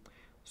use.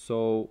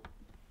 So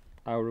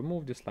I'll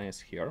remove these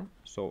lines here,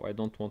 so I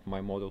don't want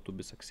my model to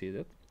be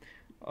succeeded,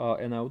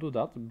 and I'll do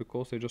that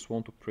because I just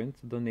want to print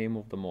the name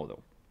of the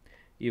model,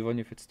 even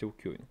if it's still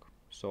queuing.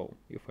 So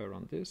if I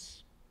run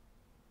this,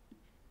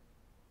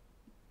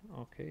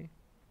 okay,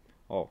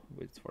 oh,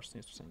 it first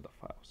needs to send the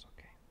files.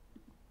 Okay,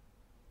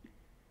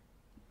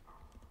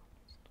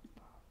 let's do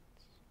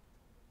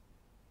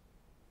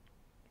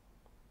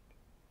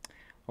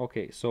that.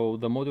 Okay, so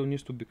the model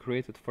needs to be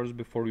created first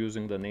before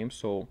using the name,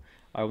 so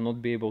I will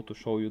not be able to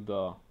show you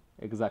the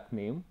exact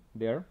name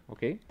there.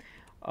 Okay,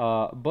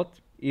 but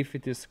if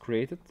it is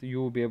created, you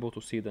will be able to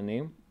see the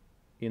name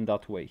in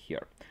that way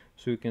here.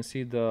 So you can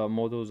see the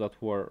models that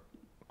were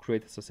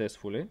created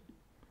successfully,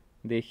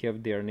 they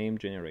have their name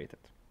generated.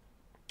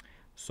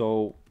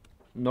 So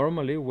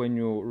normally when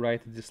you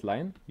write this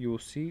line, you will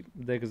see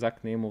the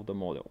exact name of the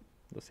model,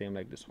 the same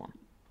like this one.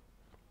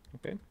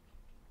 Okay.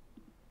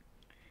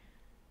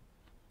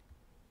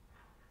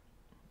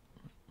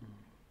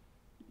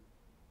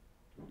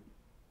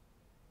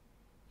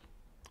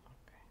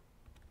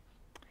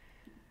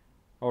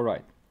 All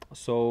right.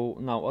 So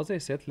now, as I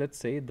said, let's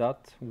say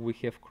that we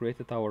have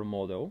created our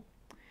model,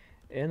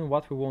 and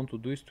what we want to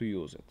do is to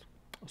use it.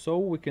 So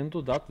we can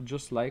do that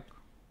just like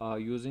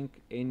using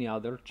any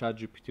other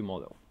ChatGPT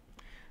model.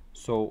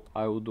 So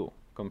I will do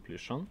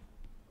completion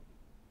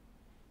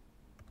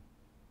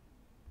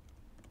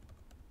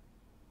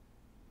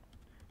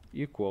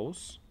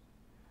equals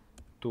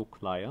to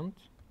client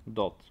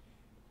dot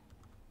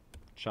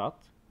chat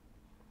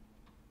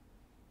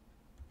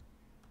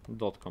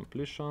dot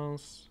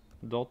completions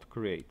dot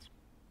create.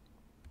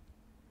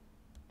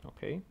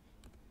 Okay,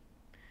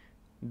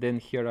 then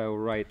here I will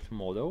write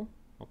model.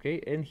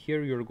 Okay, and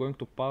here you're going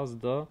to pass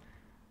the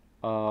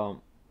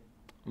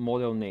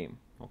model name.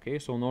 Okay,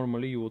 so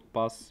normally you would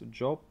pass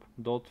job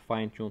dot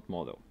fine-tuned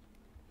model.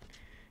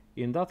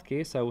 In that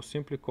case, I will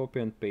simply copy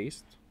and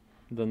paste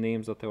the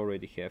names that I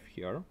already have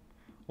here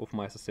of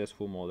my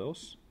successful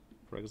models.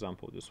 For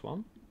example, this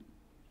one.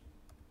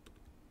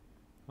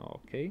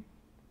 Okay,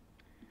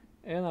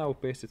 and I will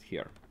paste it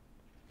here.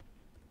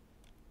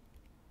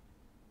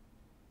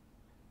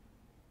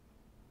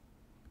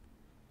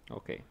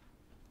 Okay,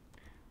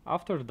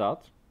 after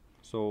that,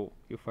 so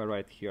if I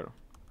write here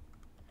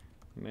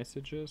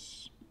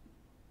messages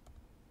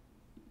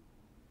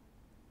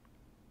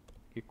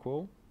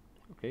equal,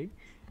 okay,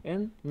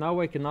 and now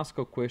I can ask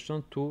a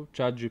question to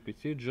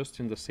ChatGPT just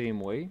in the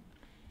same way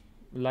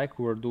like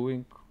we're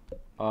doing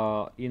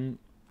in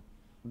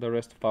the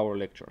rest of our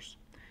lectures.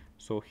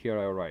 So here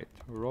I write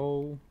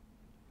row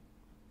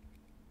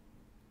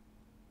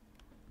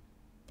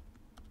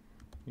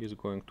is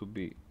going to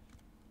be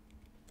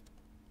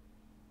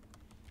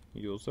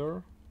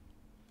user,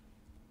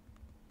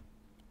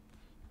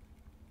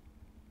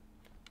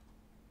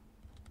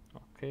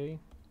 okay,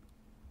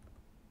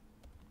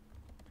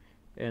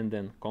 and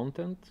then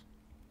content,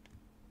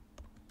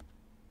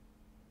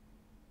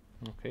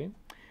 okay,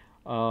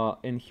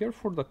 and here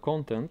for the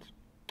content,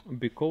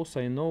 because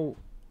I know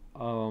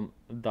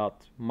that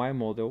my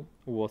model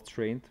was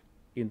trained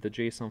in the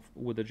JSON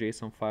with the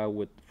JSON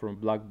file from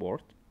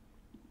Blackboard,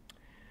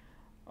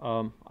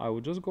 I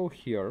will just go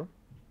here.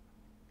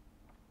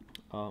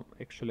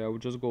 Actually, I will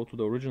just go to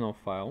the original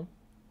file.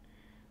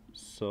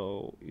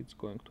 So it's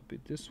going to be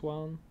this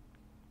one.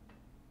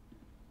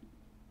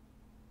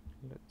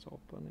 Let's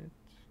open it.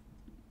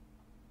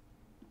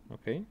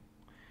 Okay,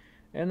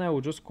 and I will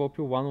just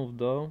copy one of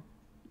the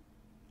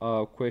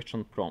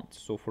question prompts.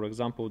 So for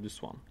example, this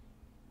one.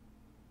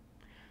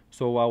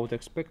 So I would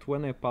expect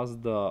when I pass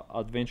the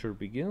adventure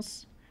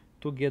begins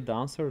to get the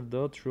answer,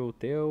 the true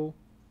tale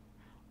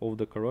of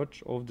the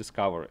courage of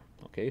discovery.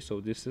 Okay,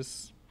 so this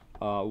is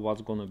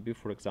what's gonna be,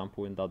 for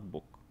example, in that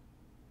book.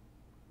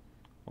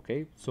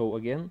 Okay, so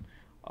again,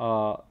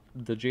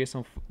 the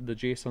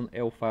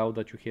JSON-L file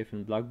that you have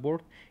in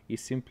Blackboard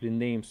is simply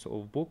names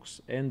of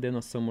books and then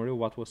a summary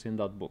what was in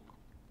that book.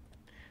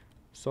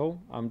 So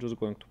I'm just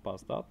going to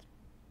pass that.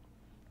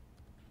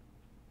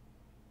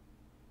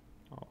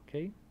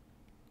 Okay,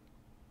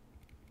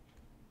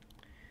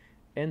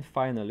 and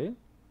finally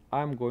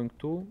I'm going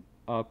to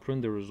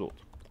print the result.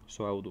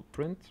 So I will do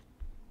print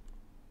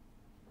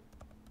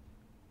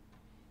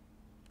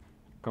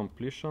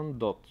completion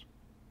dot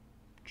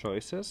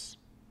choices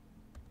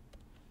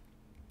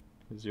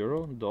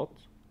 0 dot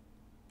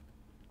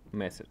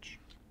message.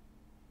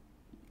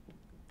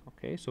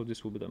 Okay, so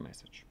this will be the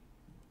message.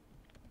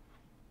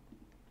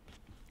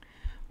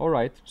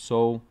 Alright,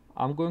 so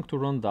I'm going to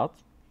run that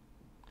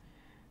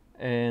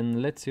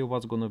and let's see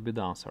what's gonna be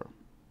the answer.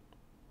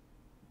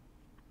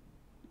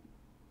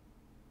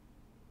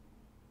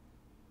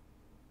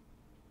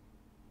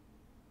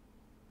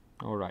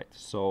 Alright,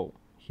 so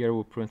here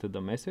we printed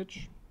the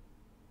message.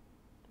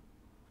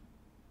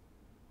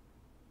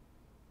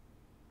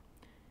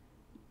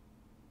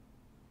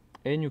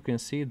 And you can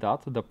see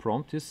that the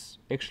prompt is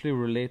actually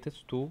related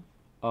to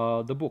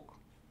the book,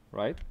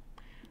 right?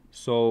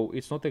 So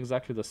it's not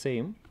exactly the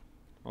same,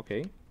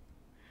 okay?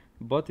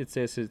 But it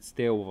says it's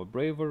tale of a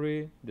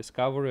bravery,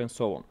 discovery, and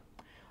so on.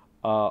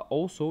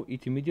 Also,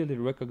 it immediately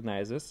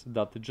recognizes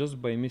that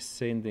just by me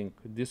sending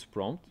this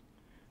prompt,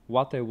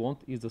 what I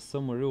want is a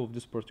summary of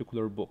this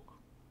particular book.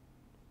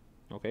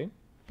 Okay?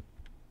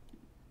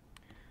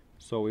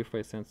 So if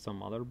I send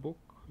some other book,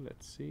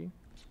 let's see.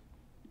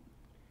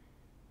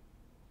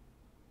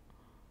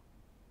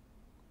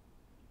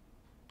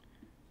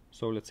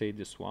 So let's say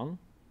this one.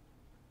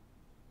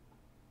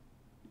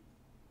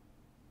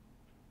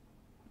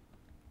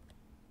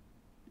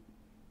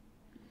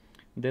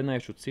 Then I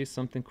should see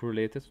something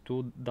related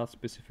to that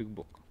specific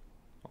book.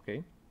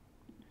 Okay?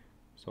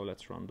 So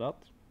let's run that.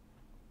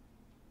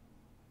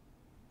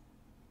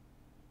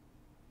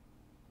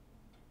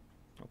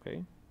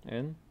 Okay,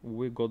 and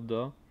we got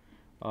the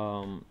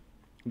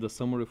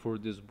summary for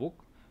this book,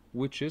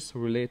 which is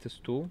related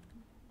to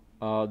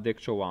the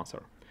actual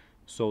answer.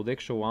 So the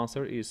actual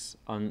answer is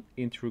an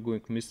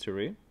intriguing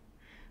mystery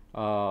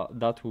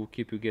that will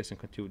keep you guessing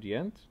until the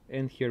end.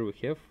 And here we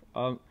have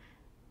a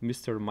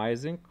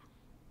mysterizing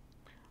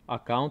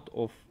account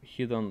of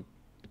hidden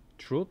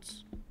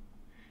truths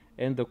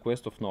and the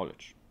quest of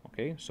knowledge.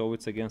 Okay, so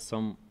it's again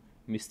some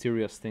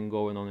mysterious thing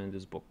going on in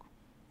this book.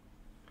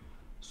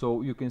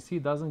 So you can see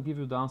it doesn't give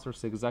you the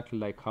answers exactly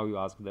like how you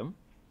ask them,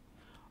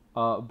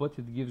 but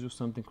it gives you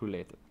something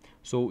related.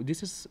 So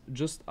this is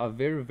just a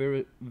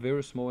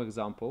very small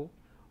example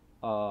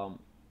and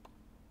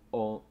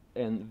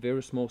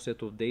very small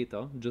set of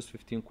data, just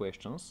 15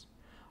 questions.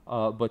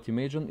 But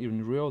imagine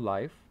in real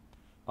life,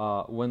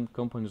 when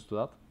companies do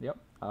that,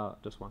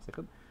 just 1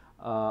 second.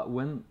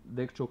 When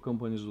the actual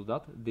companies do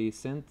that, they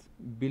send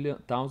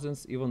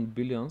thousands, even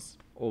billions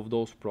of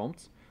those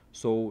prompts.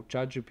 So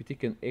ChatGPT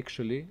can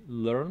actually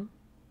learn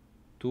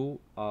to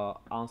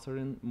answer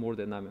in more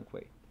dynamic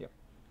way. Yeah.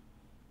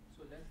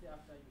 So let's say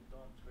after you've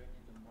done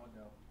training the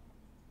model,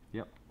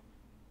 Yep.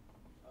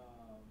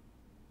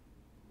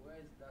 where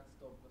is that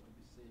stuff going to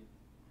be saved?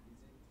 Is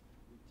it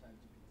with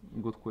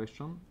ChatGPT? Good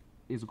question.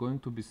 It's going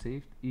to be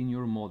saved in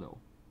your model.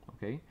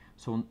 Okay.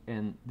 So,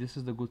 and this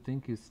is the good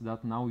thing is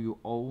that now you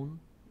own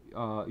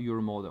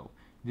your model.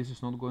 This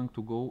is not going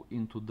to go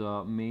into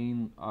the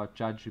main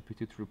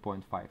ChatGPT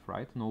 3.5,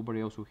 right?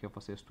 Nobody else will have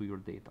access to your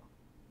data.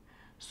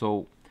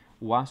 So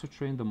once you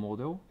train the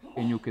model,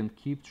 and you can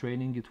keep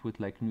training it with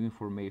like new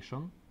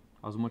information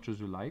as much as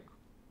you like,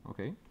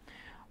 okay?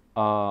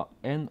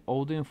 And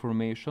all the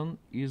information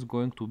is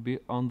going to be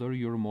under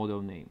your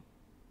model name.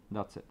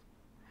 That's it.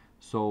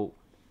 So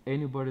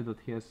anybody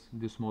that has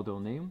this model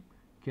name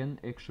can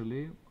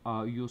actually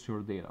use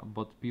your data,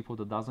 but people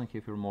that doesn't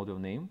have your model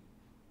name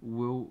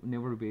will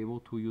never be able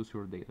to use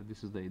your data.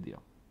 This is the idea.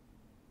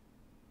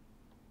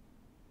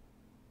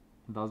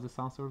 Does this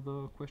answer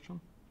the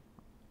question?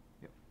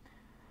 Yeah.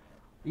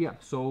 Yeah,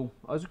 so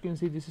as you can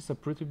see, this is a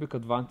pretty big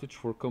advantage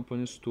for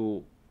companies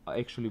to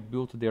actually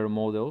build their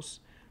models,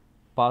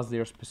 pass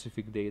their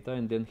specific data,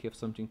 and then have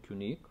something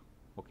unique,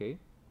 okay?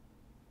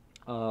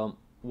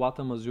 What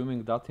I'm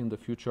assuming that in the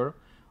future,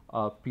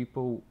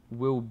 people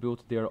will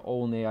build their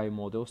own AI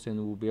models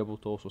and will be able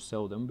to also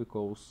sell them,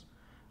 because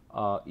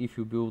if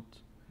you build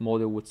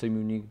model with some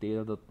unique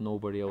data that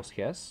nobody else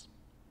has,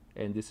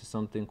 and this is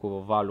something of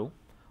a value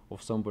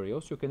of somebody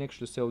else, you can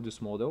actually sell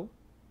this model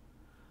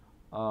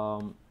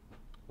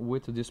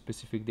with this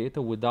specific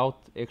data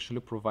without actually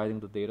providing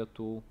the data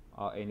to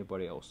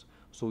anybody else.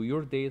 So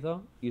your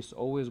data is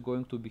always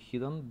going to be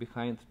hidden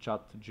behind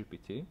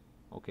ChatGPT,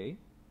 okay?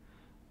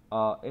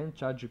 And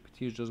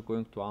ChatGPT is just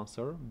going to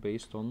answer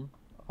based on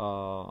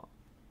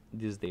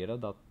this data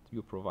that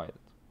you provided,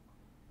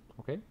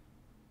 okay?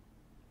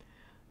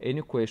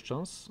 Any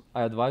questions?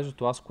 I advise you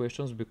to ask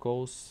questions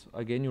because,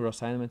 again, your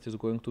assignment is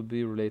going to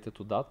be related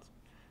to that.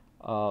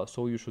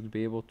 So you should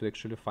be able to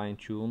actually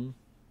fine-tune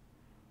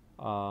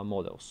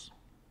models.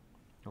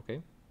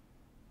 Okay?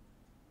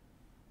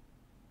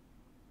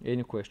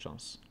 Any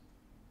questions?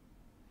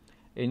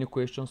 Any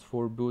questions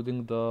for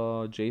building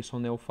the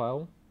JSON-L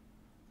file?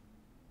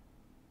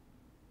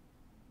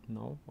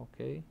 No?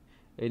 Okay.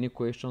 Any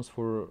questions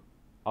for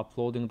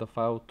uploading the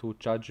file to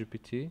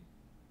ChatGPT?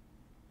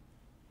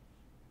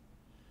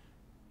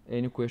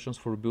 Any questions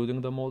for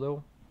building the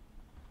model?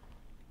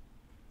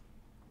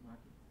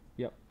 Martin?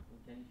 Yep. So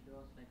can you show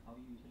us like how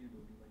you usually do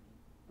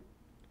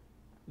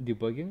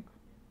debugging?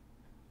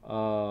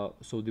 Debugging?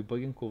 So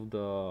debugging of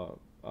the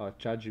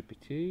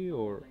ChatGPT,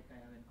 or Like I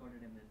have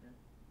encoded a method,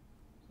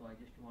 so I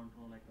just want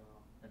to know like the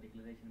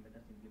declaration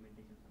methods,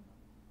 implementations and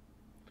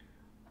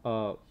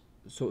all.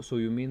 so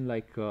you mean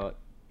like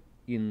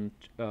in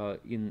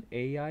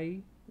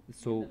AI?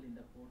 So In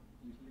the code,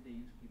 usually they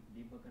use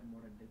debugger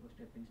mode and they go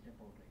step in, step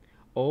out, right?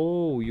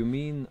 oh, you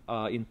mean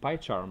in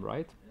PyCharm,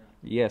 right? Yeah.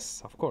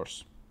 Yes, of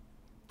course.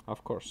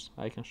 Of course,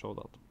 I can show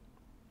that.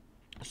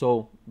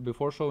 So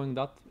before showing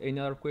that, any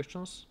other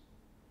questions?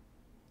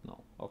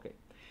 No. Okay.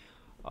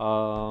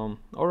 All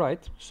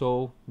right.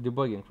 So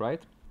debugging,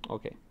 right?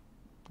 Okay.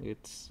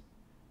 It's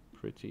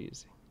pretty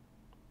easy.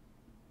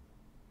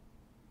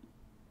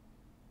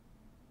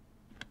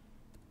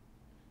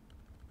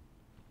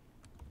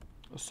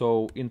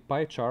 So in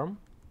PyCharm,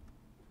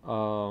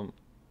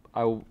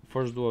 I will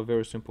first do a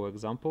very simple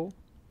example.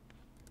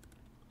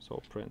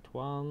 So print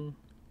 1,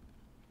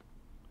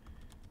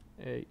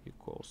 a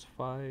equals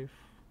 5,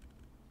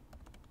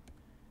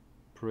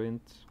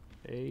 print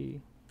a,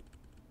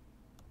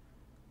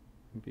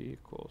 b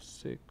equals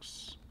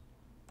 6,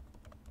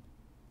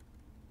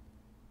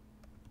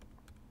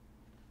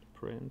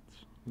 print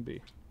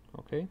b.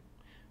 Okay,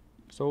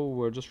 so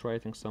we're just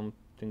writing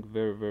something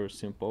very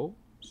simple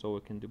so we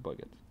can debug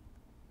it.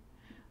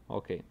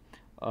 Okay,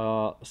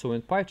 so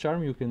in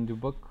PyCharm you can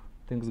debug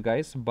things,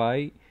 guys,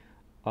 by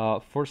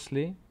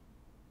firstly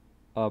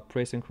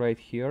pressing right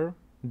here.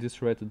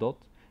 This red dot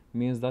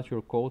means that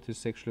your code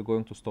is actually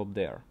going to stop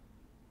there.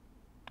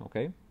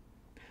 Okay,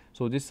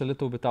 So this is a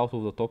little bit out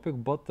of the topic,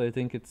 but I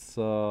think it's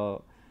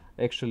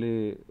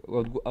actually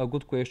a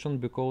good question,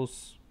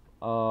 because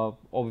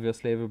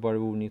obviously everybody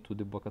will need to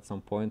debug at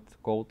some point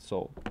code,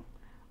 so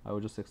I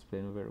will just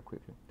explain very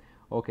quickly.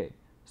 Okay,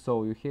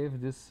 so you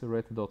have this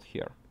red dot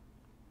here.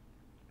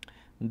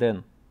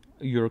 Then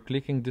you're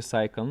clicking this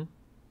icon,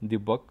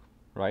 debug,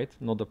 right?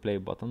 Not the play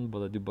button, but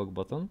the debug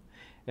button.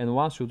 And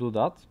once you do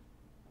that,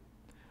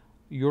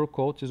 your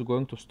code is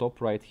going to stop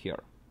right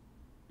here.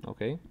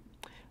 Okay?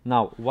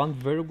 Now, one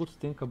very good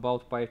thing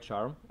about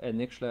PyCharm,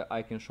 and actually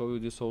I can show you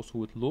this also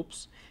with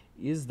loops,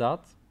 is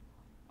that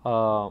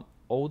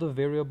all the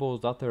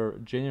variables that are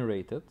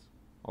generated,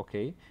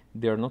 okay,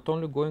 they are not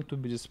only going to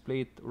be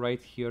displayed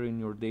right here in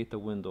your data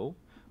window,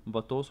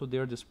 but also they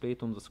are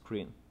displayed on the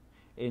screen.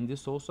 And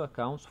this also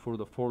accounts for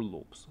the for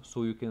loops,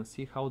 so you can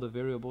see how the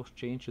variables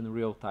change in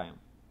real time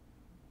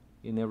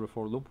in every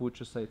for loop, which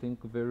is, I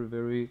think, very,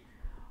 very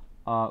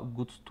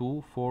good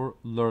tool for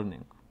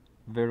learning.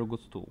 Very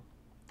good tool.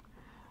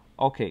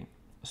 Okay,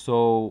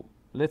 so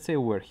let's say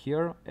we're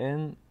here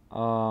and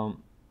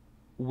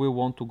we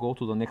want to go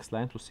to the next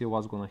line to see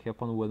what's going to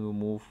happen when we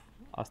move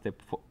a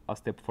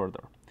step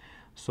further.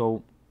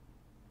 So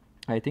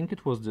I think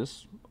it was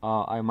this.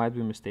 I might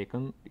be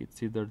mistaken.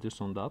 It's either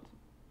this or that.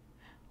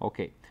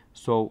 Okay,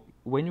 so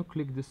when you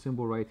click this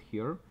symbol right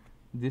here,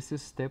 this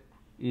is step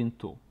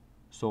into.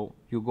 So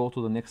you go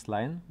to the next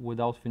line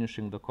without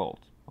finishing the code.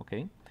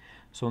 Okay,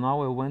 so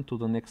now I went to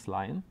the next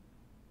line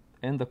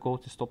and the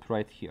code is stopped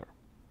right here.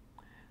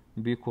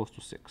 B equals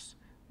to 6.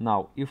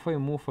 Now, if I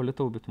move a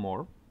little bit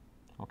more,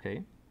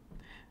 okay,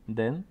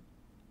 then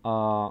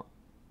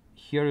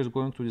here is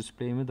going to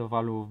display me the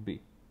value of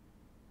B.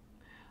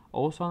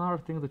 Also, another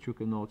thing that you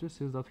can notice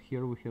is that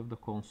here we have the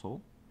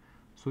console,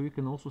 so you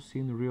can also see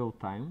in real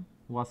time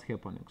what's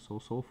happening.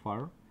 So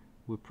far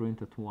we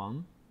printed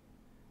 1,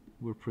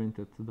 we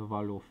printed the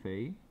value of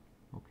A,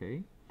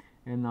 okay,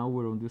 and now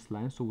we're on this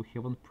line, so we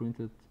haven't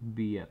printed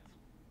B yet.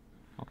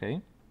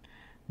 Okay,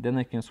 then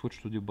I can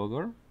switch to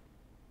debugger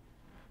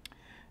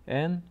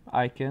and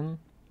I can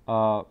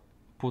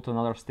put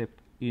another step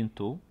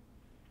into,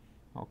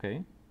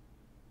 okay,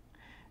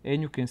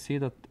 and you can see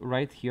that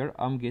right here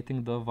I'm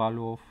getting the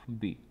value of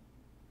B,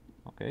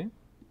 okay,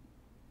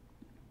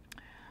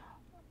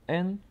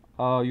 and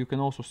you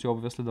can also see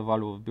obviously the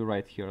value of B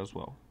right here as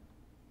well.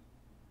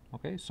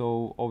 Okay,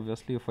 so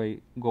obviously if I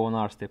go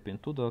another step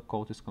into, the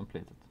code is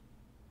completed.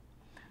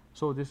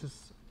 So this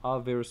is a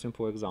very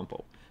simple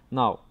example.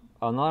 Now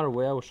another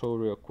way I will show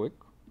you real quick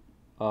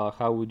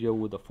how we deal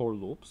with the for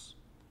loops.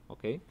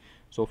 Okay,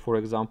 so for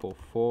example,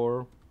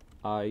 for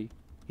I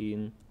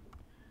in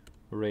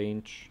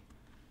range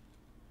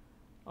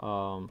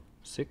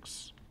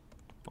 6,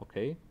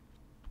 okay,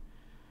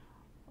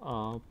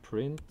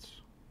 print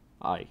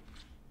I.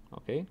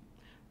 Okay,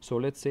 so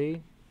let's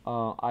say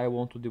I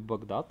want to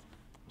debug that,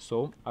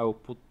 so I will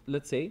put,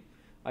 let's say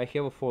I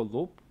have a for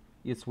loop.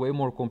 It's way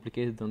more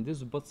complicated than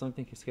this, but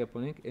something is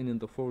happening, and in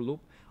the for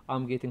loop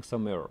I'm getting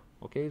some error.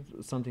 Okay,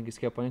 something is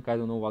happening, I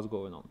don't know what's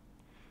going on.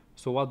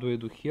 So what do I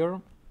do here?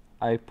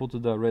 I put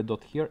the red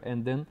dot here,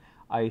 and then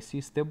I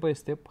see step by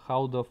step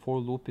how the for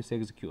loop is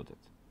executed.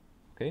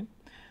 Okay,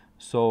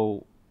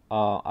 so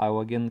I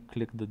will again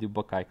click the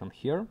debug icon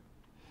here,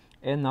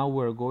 and now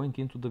we're going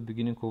into the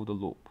beginning of the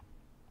loop.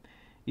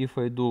 If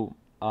I do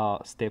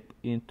step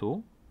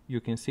into,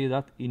 you can see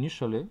that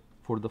initially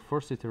for the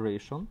first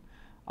iteration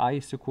I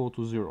is equal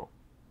to 0.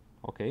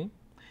 Okay,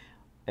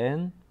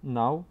 and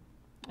now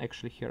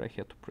actually here I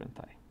had to print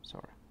I,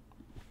 sorry,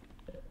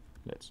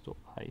 let's do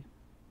I.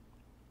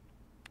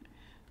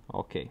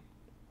 Okay,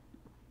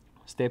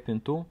 step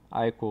into,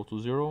 I equal to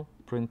 0,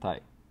 print I.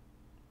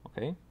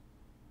 Okay,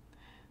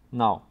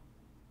 now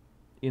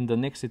in the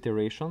next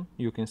iteration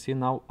you can see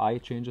now I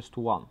changes to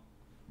 1,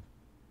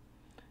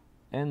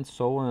 and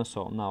so on and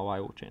so on. Now I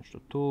will change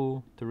to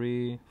 2,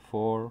 3,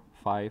 4,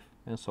 5,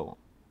 and so on.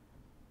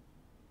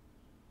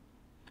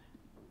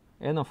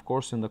 And of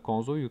course in the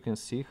console you can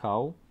see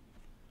how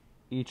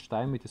each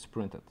time it is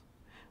printed.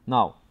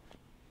 Now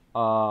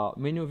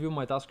many of you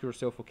might ask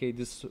yourself, okay,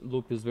 this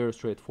loop is very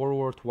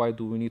straightforward, why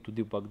do we need to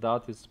debug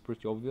that? It's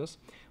pretty obvious.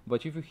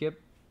 But if you have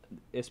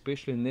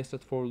especially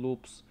nested for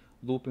loops,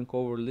 looping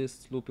over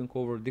lists, looping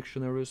over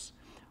dictionaries,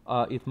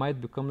 it might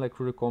become like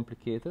really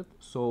complicated.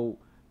 So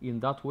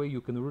in that way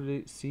you can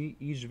really see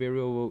each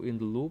variable in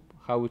the loop,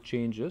 how it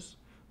changes.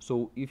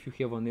 So if you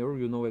have an error,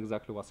 you know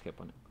exactly what's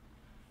happening.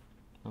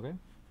 Okay.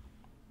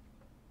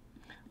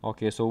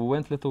 Okay, so we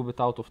went a little bit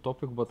out of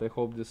topic, but I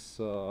hope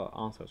this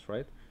answers,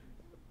 right?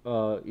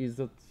 Is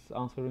that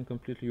answering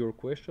completely your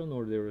question,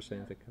 or there is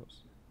anything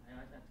else? I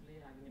was actually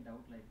having a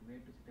doubt, like where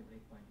to set a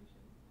breakpoint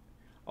usually.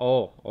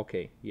 Oh,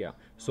 okay, yeah. Not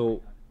So,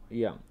 like that.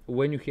 yeah,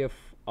 when you have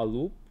a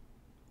loop,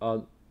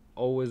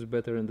 always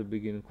better in the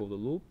beginning of the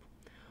loop.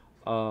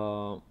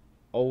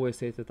 Always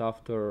set it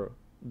after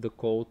the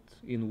code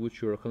in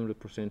which you're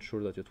 100%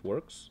 sure that it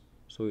works,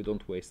 so you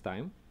don't waste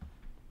time.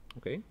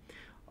 Okay,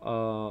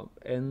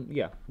 and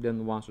yeah,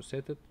 then once you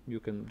set it, you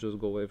can just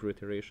go every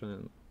iteration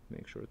and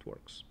make sure it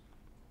works.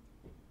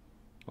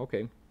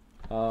 Okay,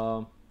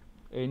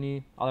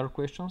 Any other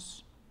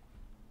questions?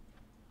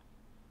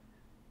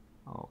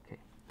 Okay,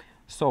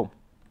 so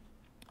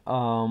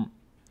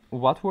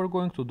what we're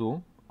going to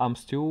do, I'm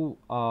still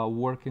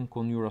working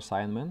on your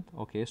assignment,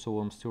 okay, so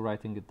I'm still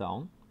writing it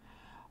down.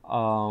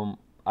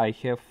 I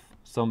have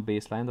some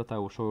baseline that I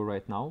will show you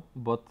right now,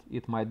 but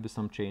it might be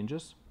some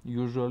changes.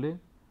 Usually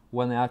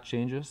when I add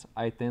changes,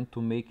 I tend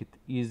to make it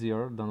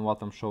easier than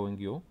what I'm showing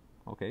you,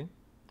 okay,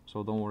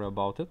 so don't worry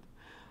about it.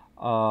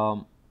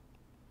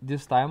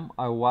 This time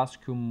I will ask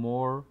you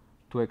more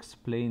to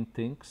explain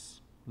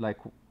things like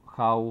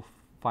how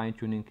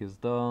fine-tuning is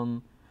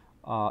done,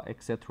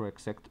 etc,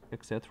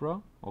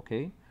 etc,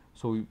 okay,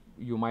 so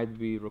you might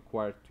be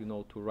required, you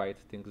know, to write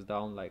things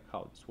down, like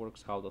how this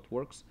works, how that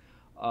works.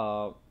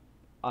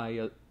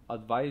 I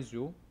advise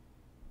you,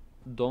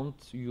 don't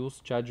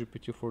use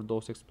ChatGPT for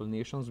those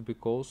explanations,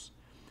 because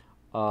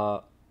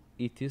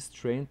it is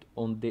trained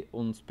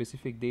on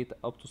specific data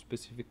up to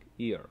specific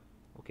year,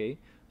 okay,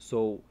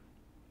 so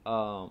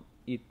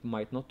it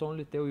might not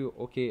only tell you,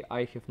 okay,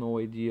 I have no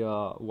idea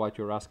what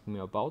you're asking me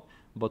about,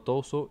 but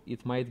also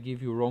it might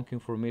give you wrong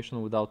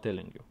information without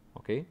telling you,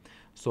 okay,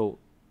 so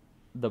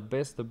the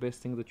best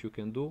thing that you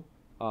can do,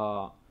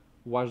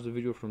 watch the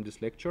video from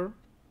this lecture,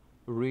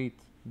 read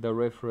the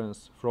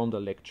reference from the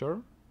lecture,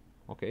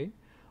 okay,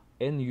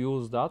 and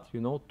use that,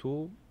 you know,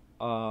 to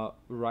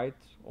write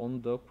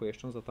on the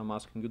questions that I'm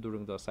asking you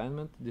during the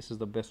assignment. This is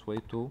the best way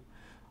to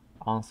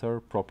answer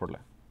properly,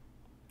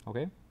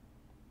 okay.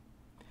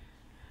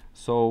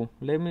 So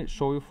let me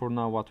show you for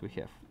now what we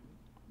have.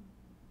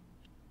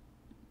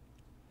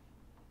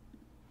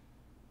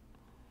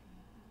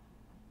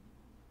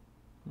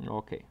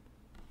 Okay,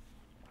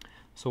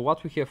 so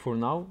what we have for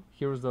now,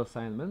 here's the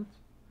assignment.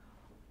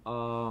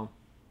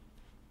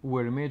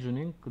 We're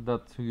imagining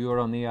that you're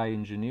an AI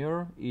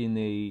engineer in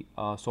a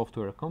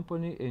software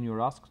company and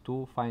you're asked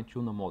to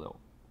fine-tune a model,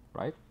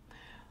 right?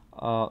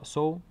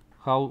 So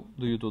how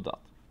do you do that?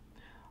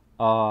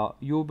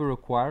 You'll be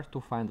required to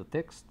find the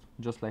text,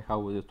 just like how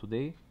we did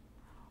today,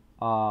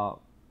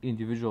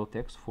 individual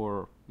text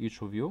for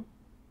each of you,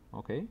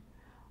 okay?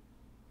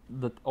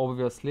 That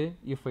obviously,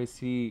 if I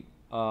see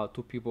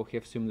two people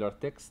have similar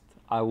text,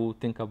 I will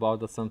think about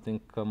that something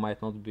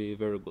might not be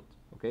very good,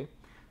 okay?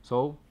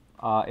 So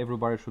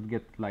everybody should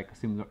get like a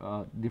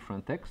similar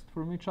different text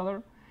from each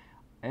other,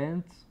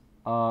 and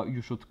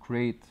you should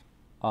create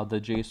the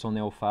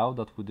JSON-L file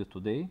that we did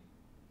today.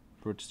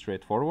 Pretty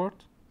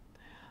straightforward.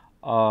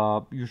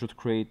 You should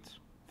create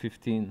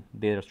 15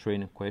 data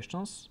training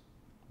questions,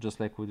 just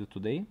like we did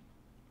today.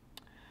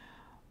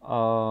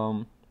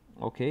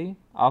 Okay,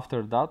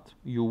 after that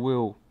you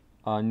will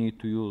need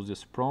to use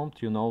this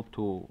prompt, you know,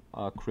 to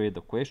create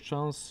the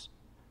questions.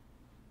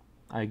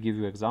 I give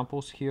you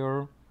examples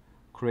here.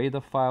 Create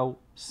a file,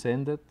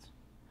 send it,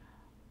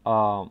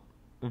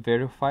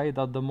 verify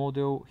that the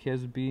model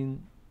has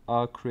been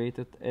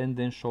created, and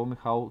then show me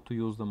how to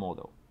use the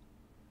model,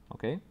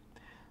 okay.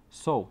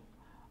 So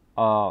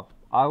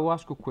I will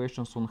ask you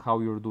questions on how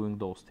you're doing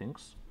those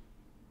things,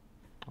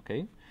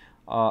 okay.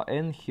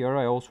 And here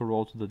I also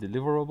wrote the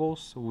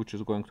deliverables, which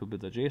is going to be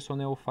the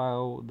JSON-L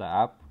file, the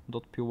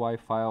app.py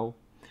file,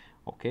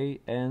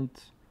 okay, and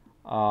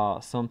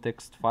some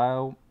text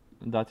file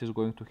that is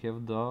going to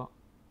have the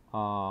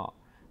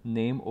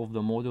name of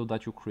the model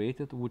that you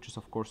created, which is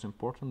of course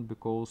important,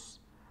 because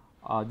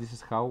this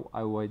is how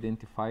I will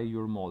identify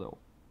your model,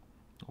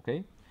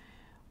 okay.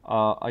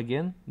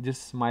 Again,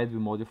 this might be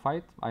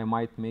modified. I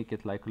might make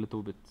it like a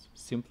little bit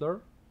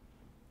simpler,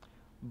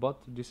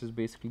 but this is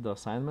basically the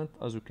assignment.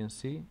 As you can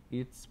see,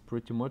 it's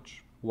pretty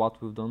much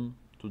what we've done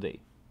today,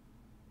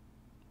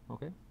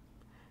 okay.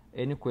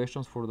 Any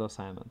questions for the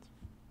assignment?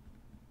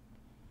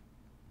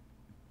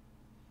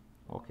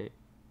 Okay.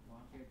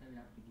 What data we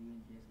have to give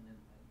in JSON-L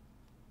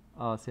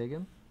file? Say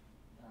again?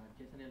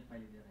 JSON-L file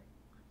is there,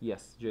 right?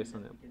 Yes,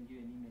 JSON-L. You can give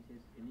any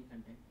message, any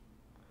content.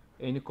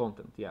 Any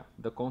content, yeah.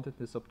 The content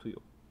is up to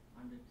you.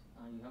 And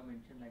you have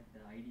mentioned like the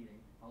ID,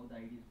 right? How the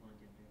ID is going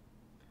to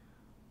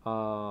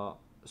generate?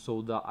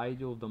 So the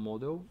ID of the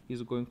model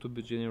is going to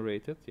be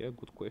generated. Yeah,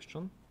 good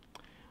question.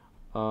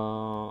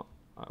 I'll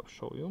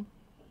show you.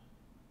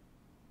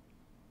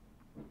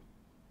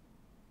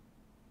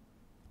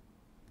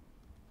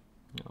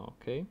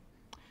 Okay,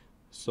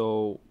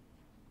 so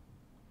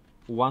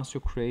once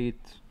you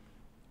create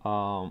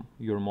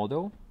your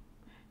model,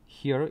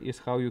 here is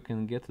how you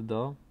can get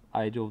the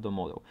ID of the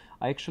model.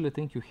 I actually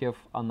think you have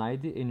an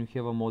ID and you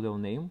have a model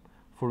name.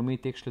 For me,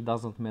 it actually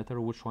doesn't matter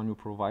which one you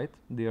provide.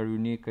 They are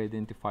unique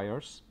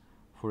identifiers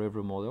for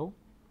every model,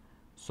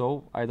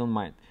 so I don't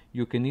mind.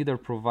 You can either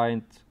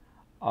provide,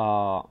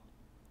 so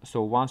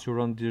once you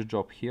run this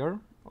job here,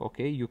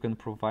 okay, you can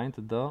provide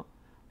the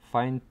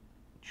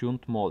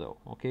fine-tuned model,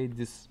 okay.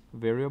 This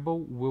variable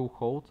will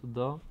hold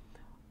the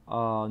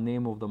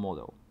name of the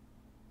model,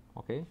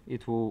 okay.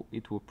 It will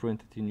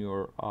print it in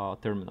your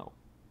terminal,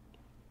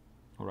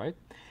 all right.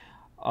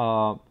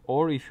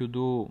 Or if you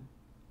do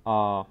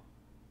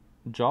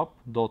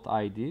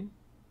job.id,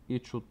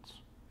 it should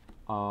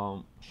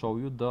show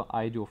you the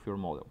ID of your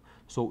model.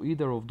 So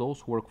either of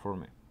those work for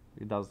me.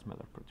 It doesn't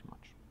matter pretty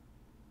much.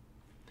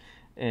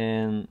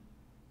 And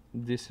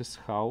this is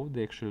how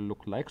they actually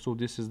look like. So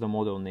this is the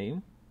model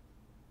name,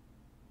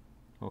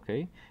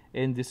 okay,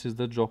 and this is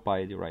the job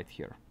ID right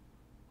here.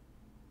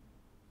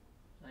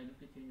 So I need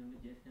to change only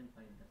JSON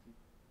file, that's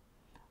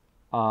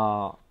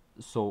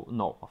it. So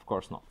no, of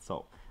course not.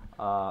 So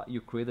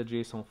you create a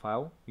JSON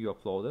file, you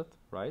upload it,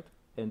 right,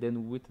 and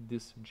then with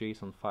this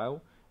JSON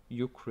file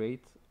you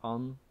create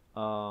an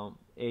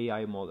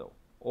AI model,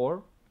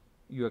 or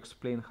you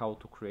explain how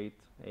to create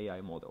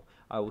AI model.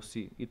 I will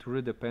see. It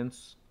really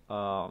depends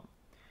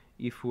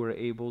if we're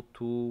able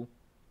to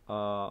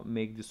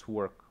make this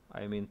work.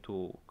 I mean,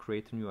 to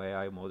create new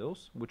AI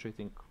models, which I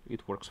think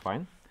it works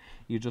fine.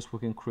 We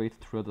can create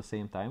 3 at the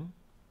same time,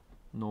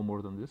 no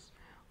more than this.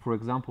 For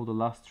example, the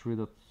last 3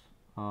 that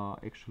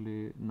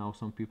actually now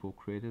some people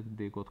created,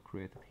 they got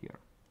created here,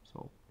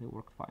 so they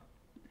worked fine.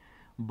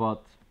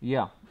 But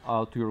yeah,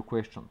 to your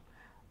question,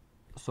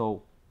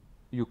 so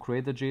you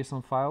create a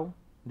JSON file,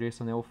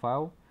 JSON-L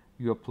file,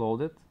 you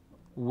upload it.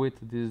 With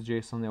this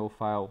JSON-L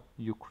file,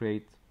 you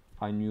create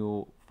a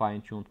new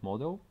fine-tuned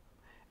model,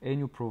 and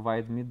you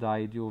provide me the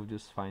ID of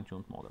this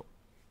fine-tuned model.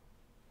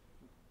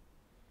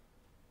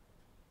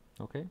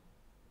 Okay?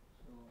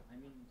 So, I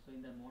mean, so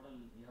in the model,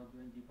 you have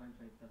given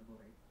G.5 turbo,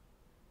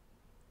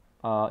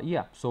 right?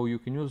 Yeah, so you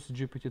can use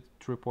GPT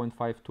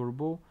 3.5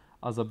 Turbo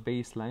as a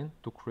baseline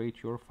to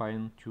create your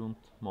fine-tuned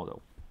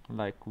model,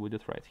 like we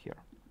did right here.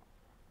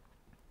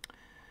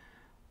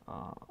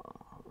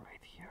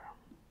 Right here.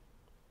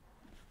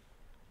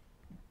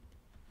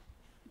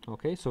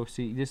 Okay, so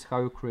see, this is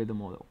how you create the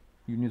model.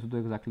 You need to do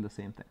exactly the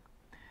same thing.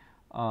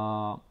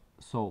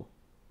 So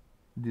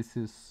this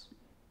is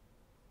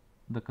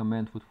the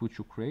command with which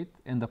you create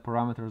and the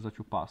parameters that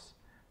you pass.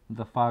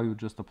 The file you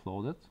just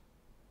uploaded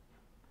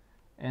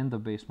and the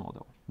base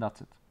model.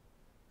 That's it.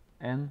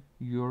 And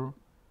your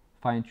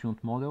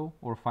fine-tuned model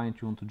or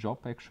fine-tuned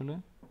job,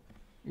 actually,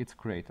 it's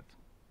created.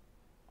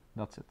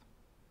 That's it.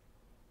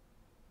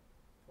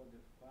 For the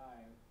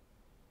file,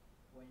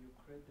 when you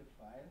create the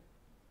file,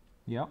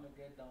 yeah, it's going to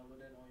get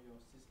downloaded on your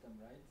system,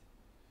 right?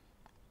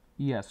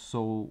 Yes,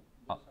 so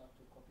You just have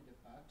to copy the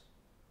path.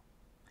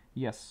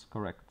 yes,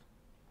 correct.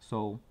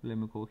 So let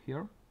me go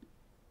here.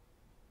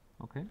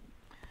 Okay,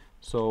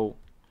 so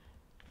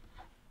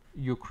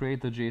you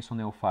create the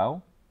JSON-L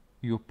file,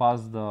 you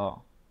pass the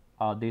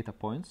data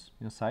points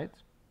inside,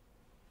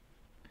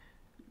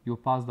 you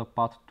pass the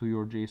path to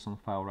your JSON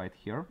file right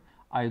here.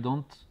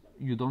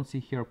 You don't see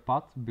here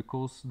path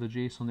because the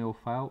JSON-L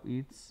file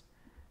is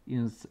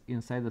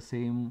inside the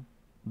same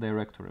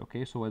directory.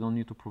 Okay, so I don't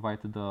need to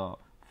provide the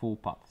full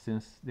path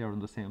since they are in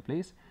the same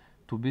place.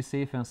 To be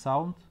safe and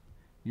sound,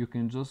 you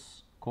can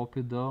just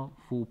copy the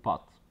full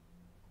path,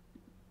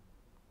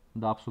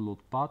 the absolute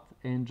path,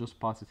 and just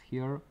pass it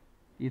here.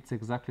 It's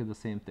exactly the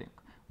same thing.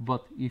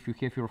 But if you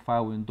have your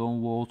file in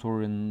downloads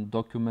or in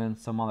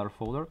documents, some other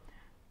folder,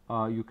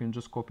 you can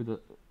just copy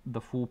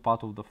the full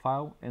path of the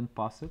file and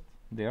pass it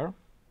there.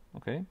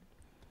 Okay,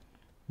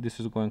 this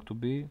is going to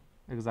be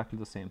exactly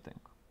the same thing.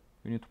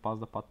 You need to pass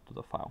the path to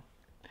the file.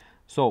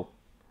 So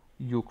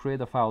you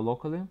create a file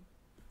locally,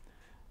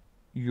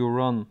 you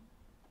run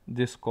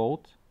this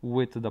code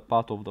with the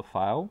path of the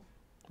file,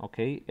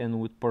 okay, and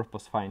with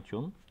purpose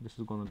fine-tune. This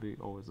is going to be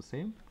always the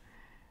same.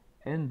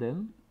 And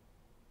then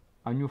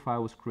a new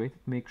file is created.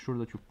 Make sure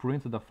that you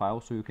print the file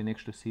so you can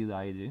actually see the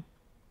ID,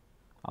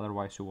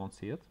 otherwise you won't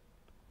see it.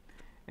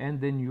 And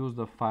then use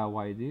the file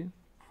ID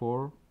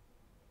for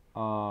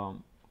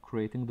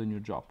creating the new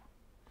job.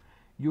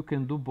 You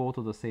can do both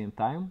at the same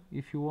time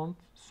if you want.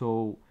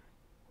 So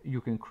you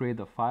can create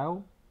a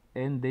file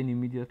and then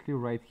immediately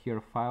write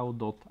here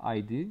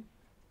file.id,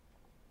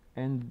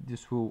 and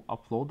this will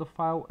upload the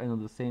file and at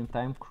the same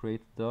time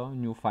create the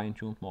new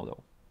fine-tuned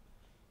model.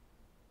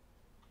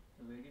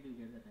 So where did you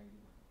get that ID?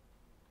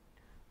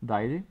 The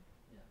ID? Yeah.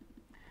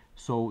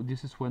 So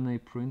this is when I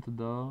print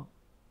the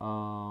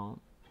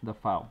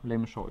file. Let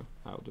me show you.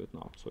 I'll do it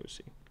now so you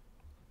see.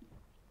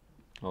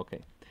 Okay,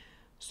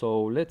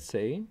 so let's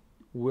say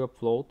we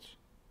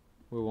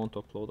want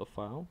to upload a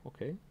file.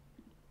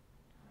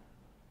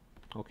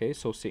 Okay,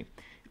 so see,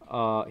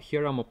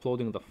 here I'm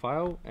uploading the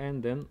file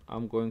and then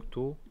I'm going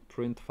to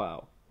print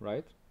file,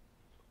 right?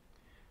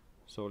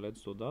 So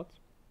let's do that.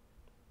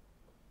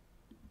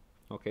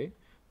 Okay,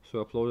 so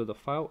I uploaded the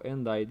file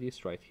and the ID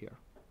is right here,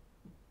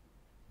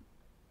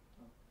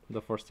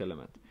 the first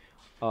element.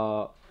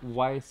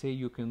 Why I say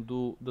you can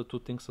do the two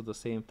things at the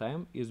same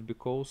time is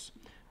because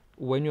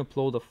when you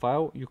upload a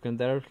file, you can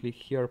directly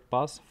here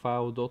pass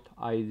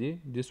file.id.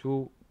 This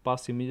will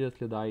pass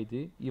immediately the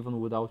ID even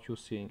without you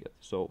seeing it.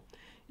 So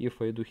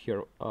if I do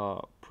here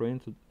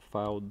print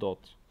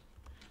file.id,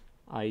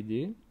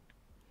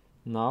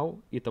 now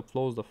it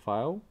uploads the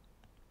file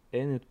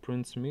and it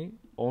prints me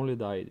only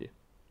the ID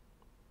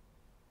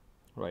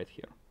right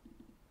here.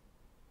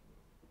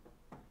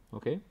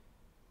 Okay,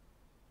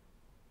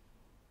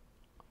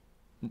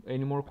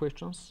 any more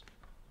questions?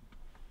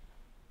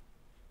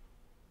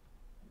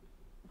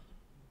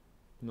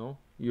 No?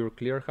 You're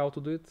clear how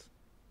to do it?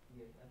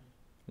 Yes,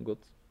 Good.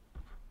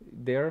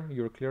 There,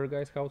 you're clear,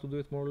 guys, how to do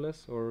it more or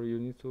less, or you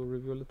need to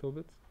review a little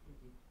bit?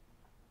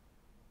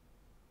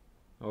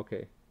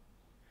 Okay.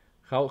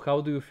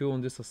 How do you feel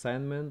on this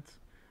assignment?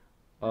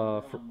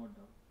 one more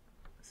doubt.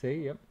 Say,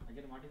 yep.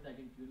 Again, what is the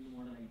again tuned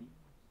model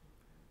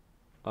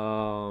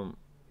ID?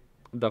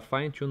 The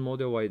fine-tune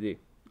model ID.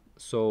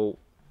 So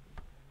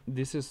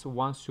this is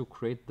once you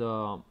create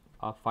the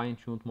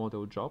fine-tuned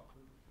model job.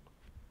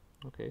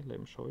 Okay, let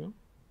me show you.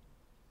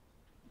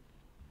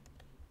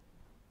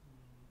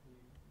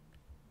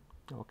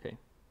 Okay.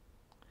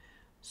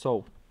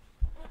 So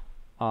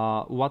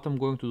what I'm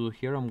going to do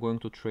here, I'm going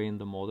to train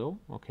the model.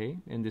 Okay,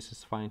 and this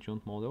is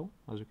fine-tuned model,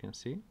 as you can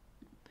see.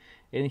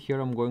 And here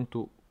I'm going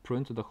to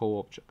print the whole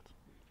object.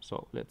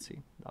 So let's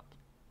see that.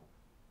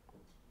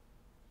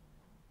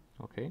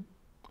 Okay.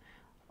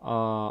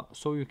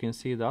 So you can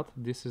see that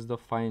this is the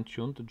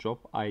fine-tuned job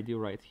ID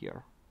right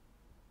here.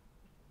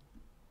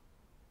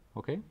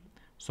 Okay,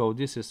 so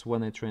this is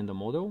when I train the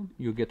model.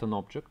 You get an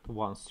object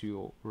once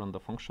you run the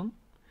function,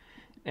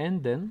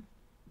 and then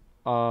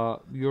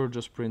you're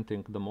just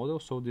printing the model.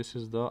 So this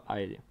is the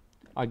ID.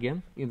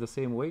 Again, in the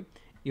same way,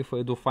 if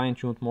I do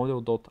fine-tuned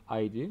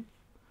model.id,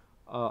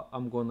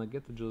 I'm gonna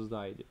get just the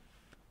ID.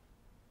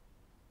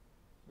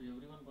 So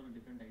everyone got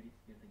different IDs,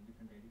 getting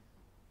different IDs.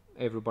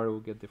 Everybody will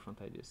get different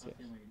IDs. Yes.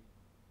 Same ID.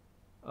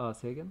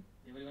 Say again.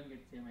 Everyone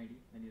gets same ID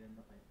when you run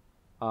the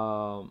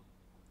file.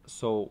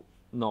 So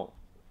no.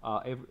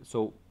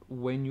 So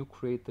when you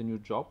create a new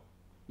job,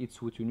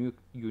 it's with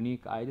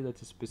unique ID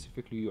that is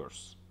specifically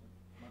yours.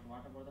 But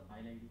what about the file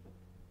ID?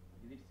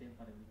 Is it same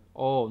for everyone?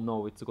 Oh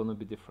no, it's gonna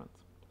be different.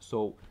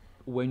 So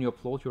when you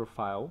upload your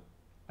file,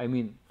 I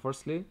mean,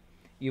 firstly,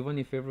 even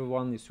if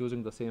everyone is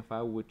using the same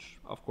file, which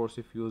of course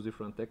if you use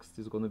different text,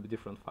 it's gonna be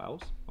different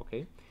files,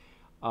 okay?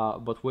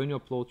 But when you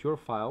upload your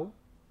file,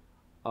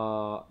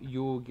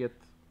 you get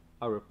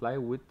a reply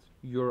with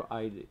your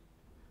ID.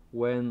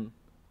 When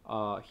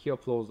he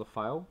uploads the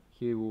file,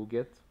 he will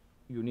get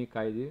unique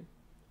ID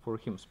for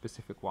him,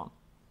 specific one.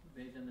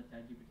 Based on the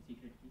ChatGPT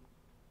secret key?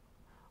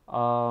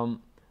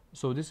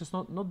 So this is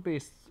not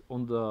based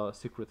on the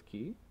secret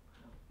key.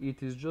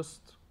 It is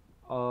just,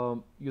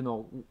 you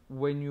know,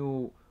 when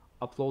you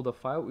upload a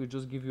file, it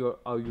just gives you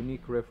a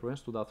unique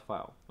reference to that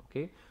file,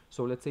 okay?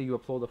 So let's say you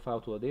upload a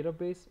file to a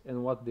database,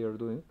 and what they are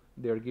doing,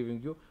 they are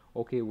giving you,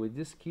 okay, with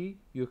this key,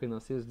 you can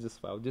access this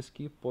file. This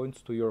key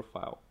points to your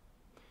file.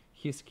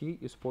 His key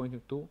is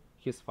pointing to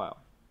his file,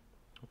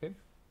 okay?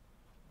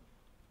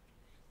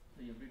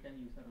 So every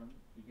time user runs,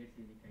 he gets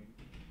unique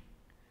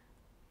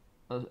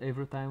ID.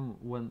 Every time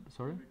when,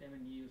 sorry? Every time a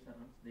new user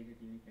runs, they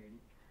get unique ID.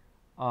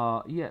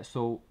 Yeah,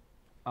 so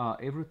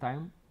every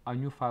time a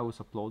new file is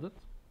uploaded,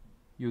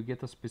 you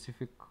get a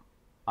specific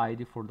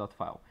ID for that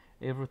file.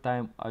 Every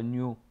time a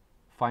new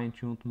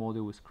fine-tuned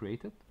model is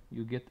created,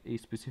 you get a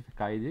specific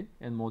ID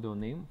and model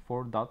name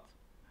for that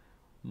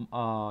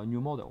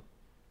new model,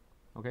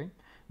 okay?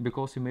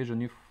 Because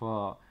imagine if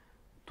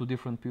two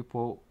different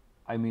people,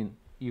 I mean,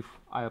 if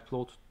I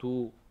upload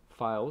two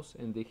files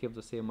and they have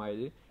the same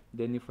ID,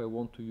 then if I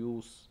want to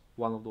use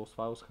one of those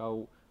files,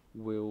 how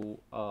will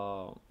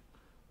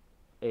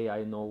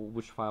AI know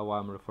which file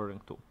I'm referring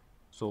to?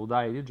 So the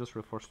ID just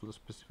refers to the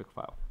specific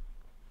file.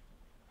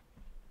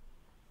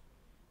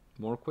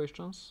 More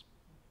questions?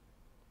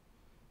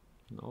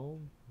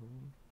 No?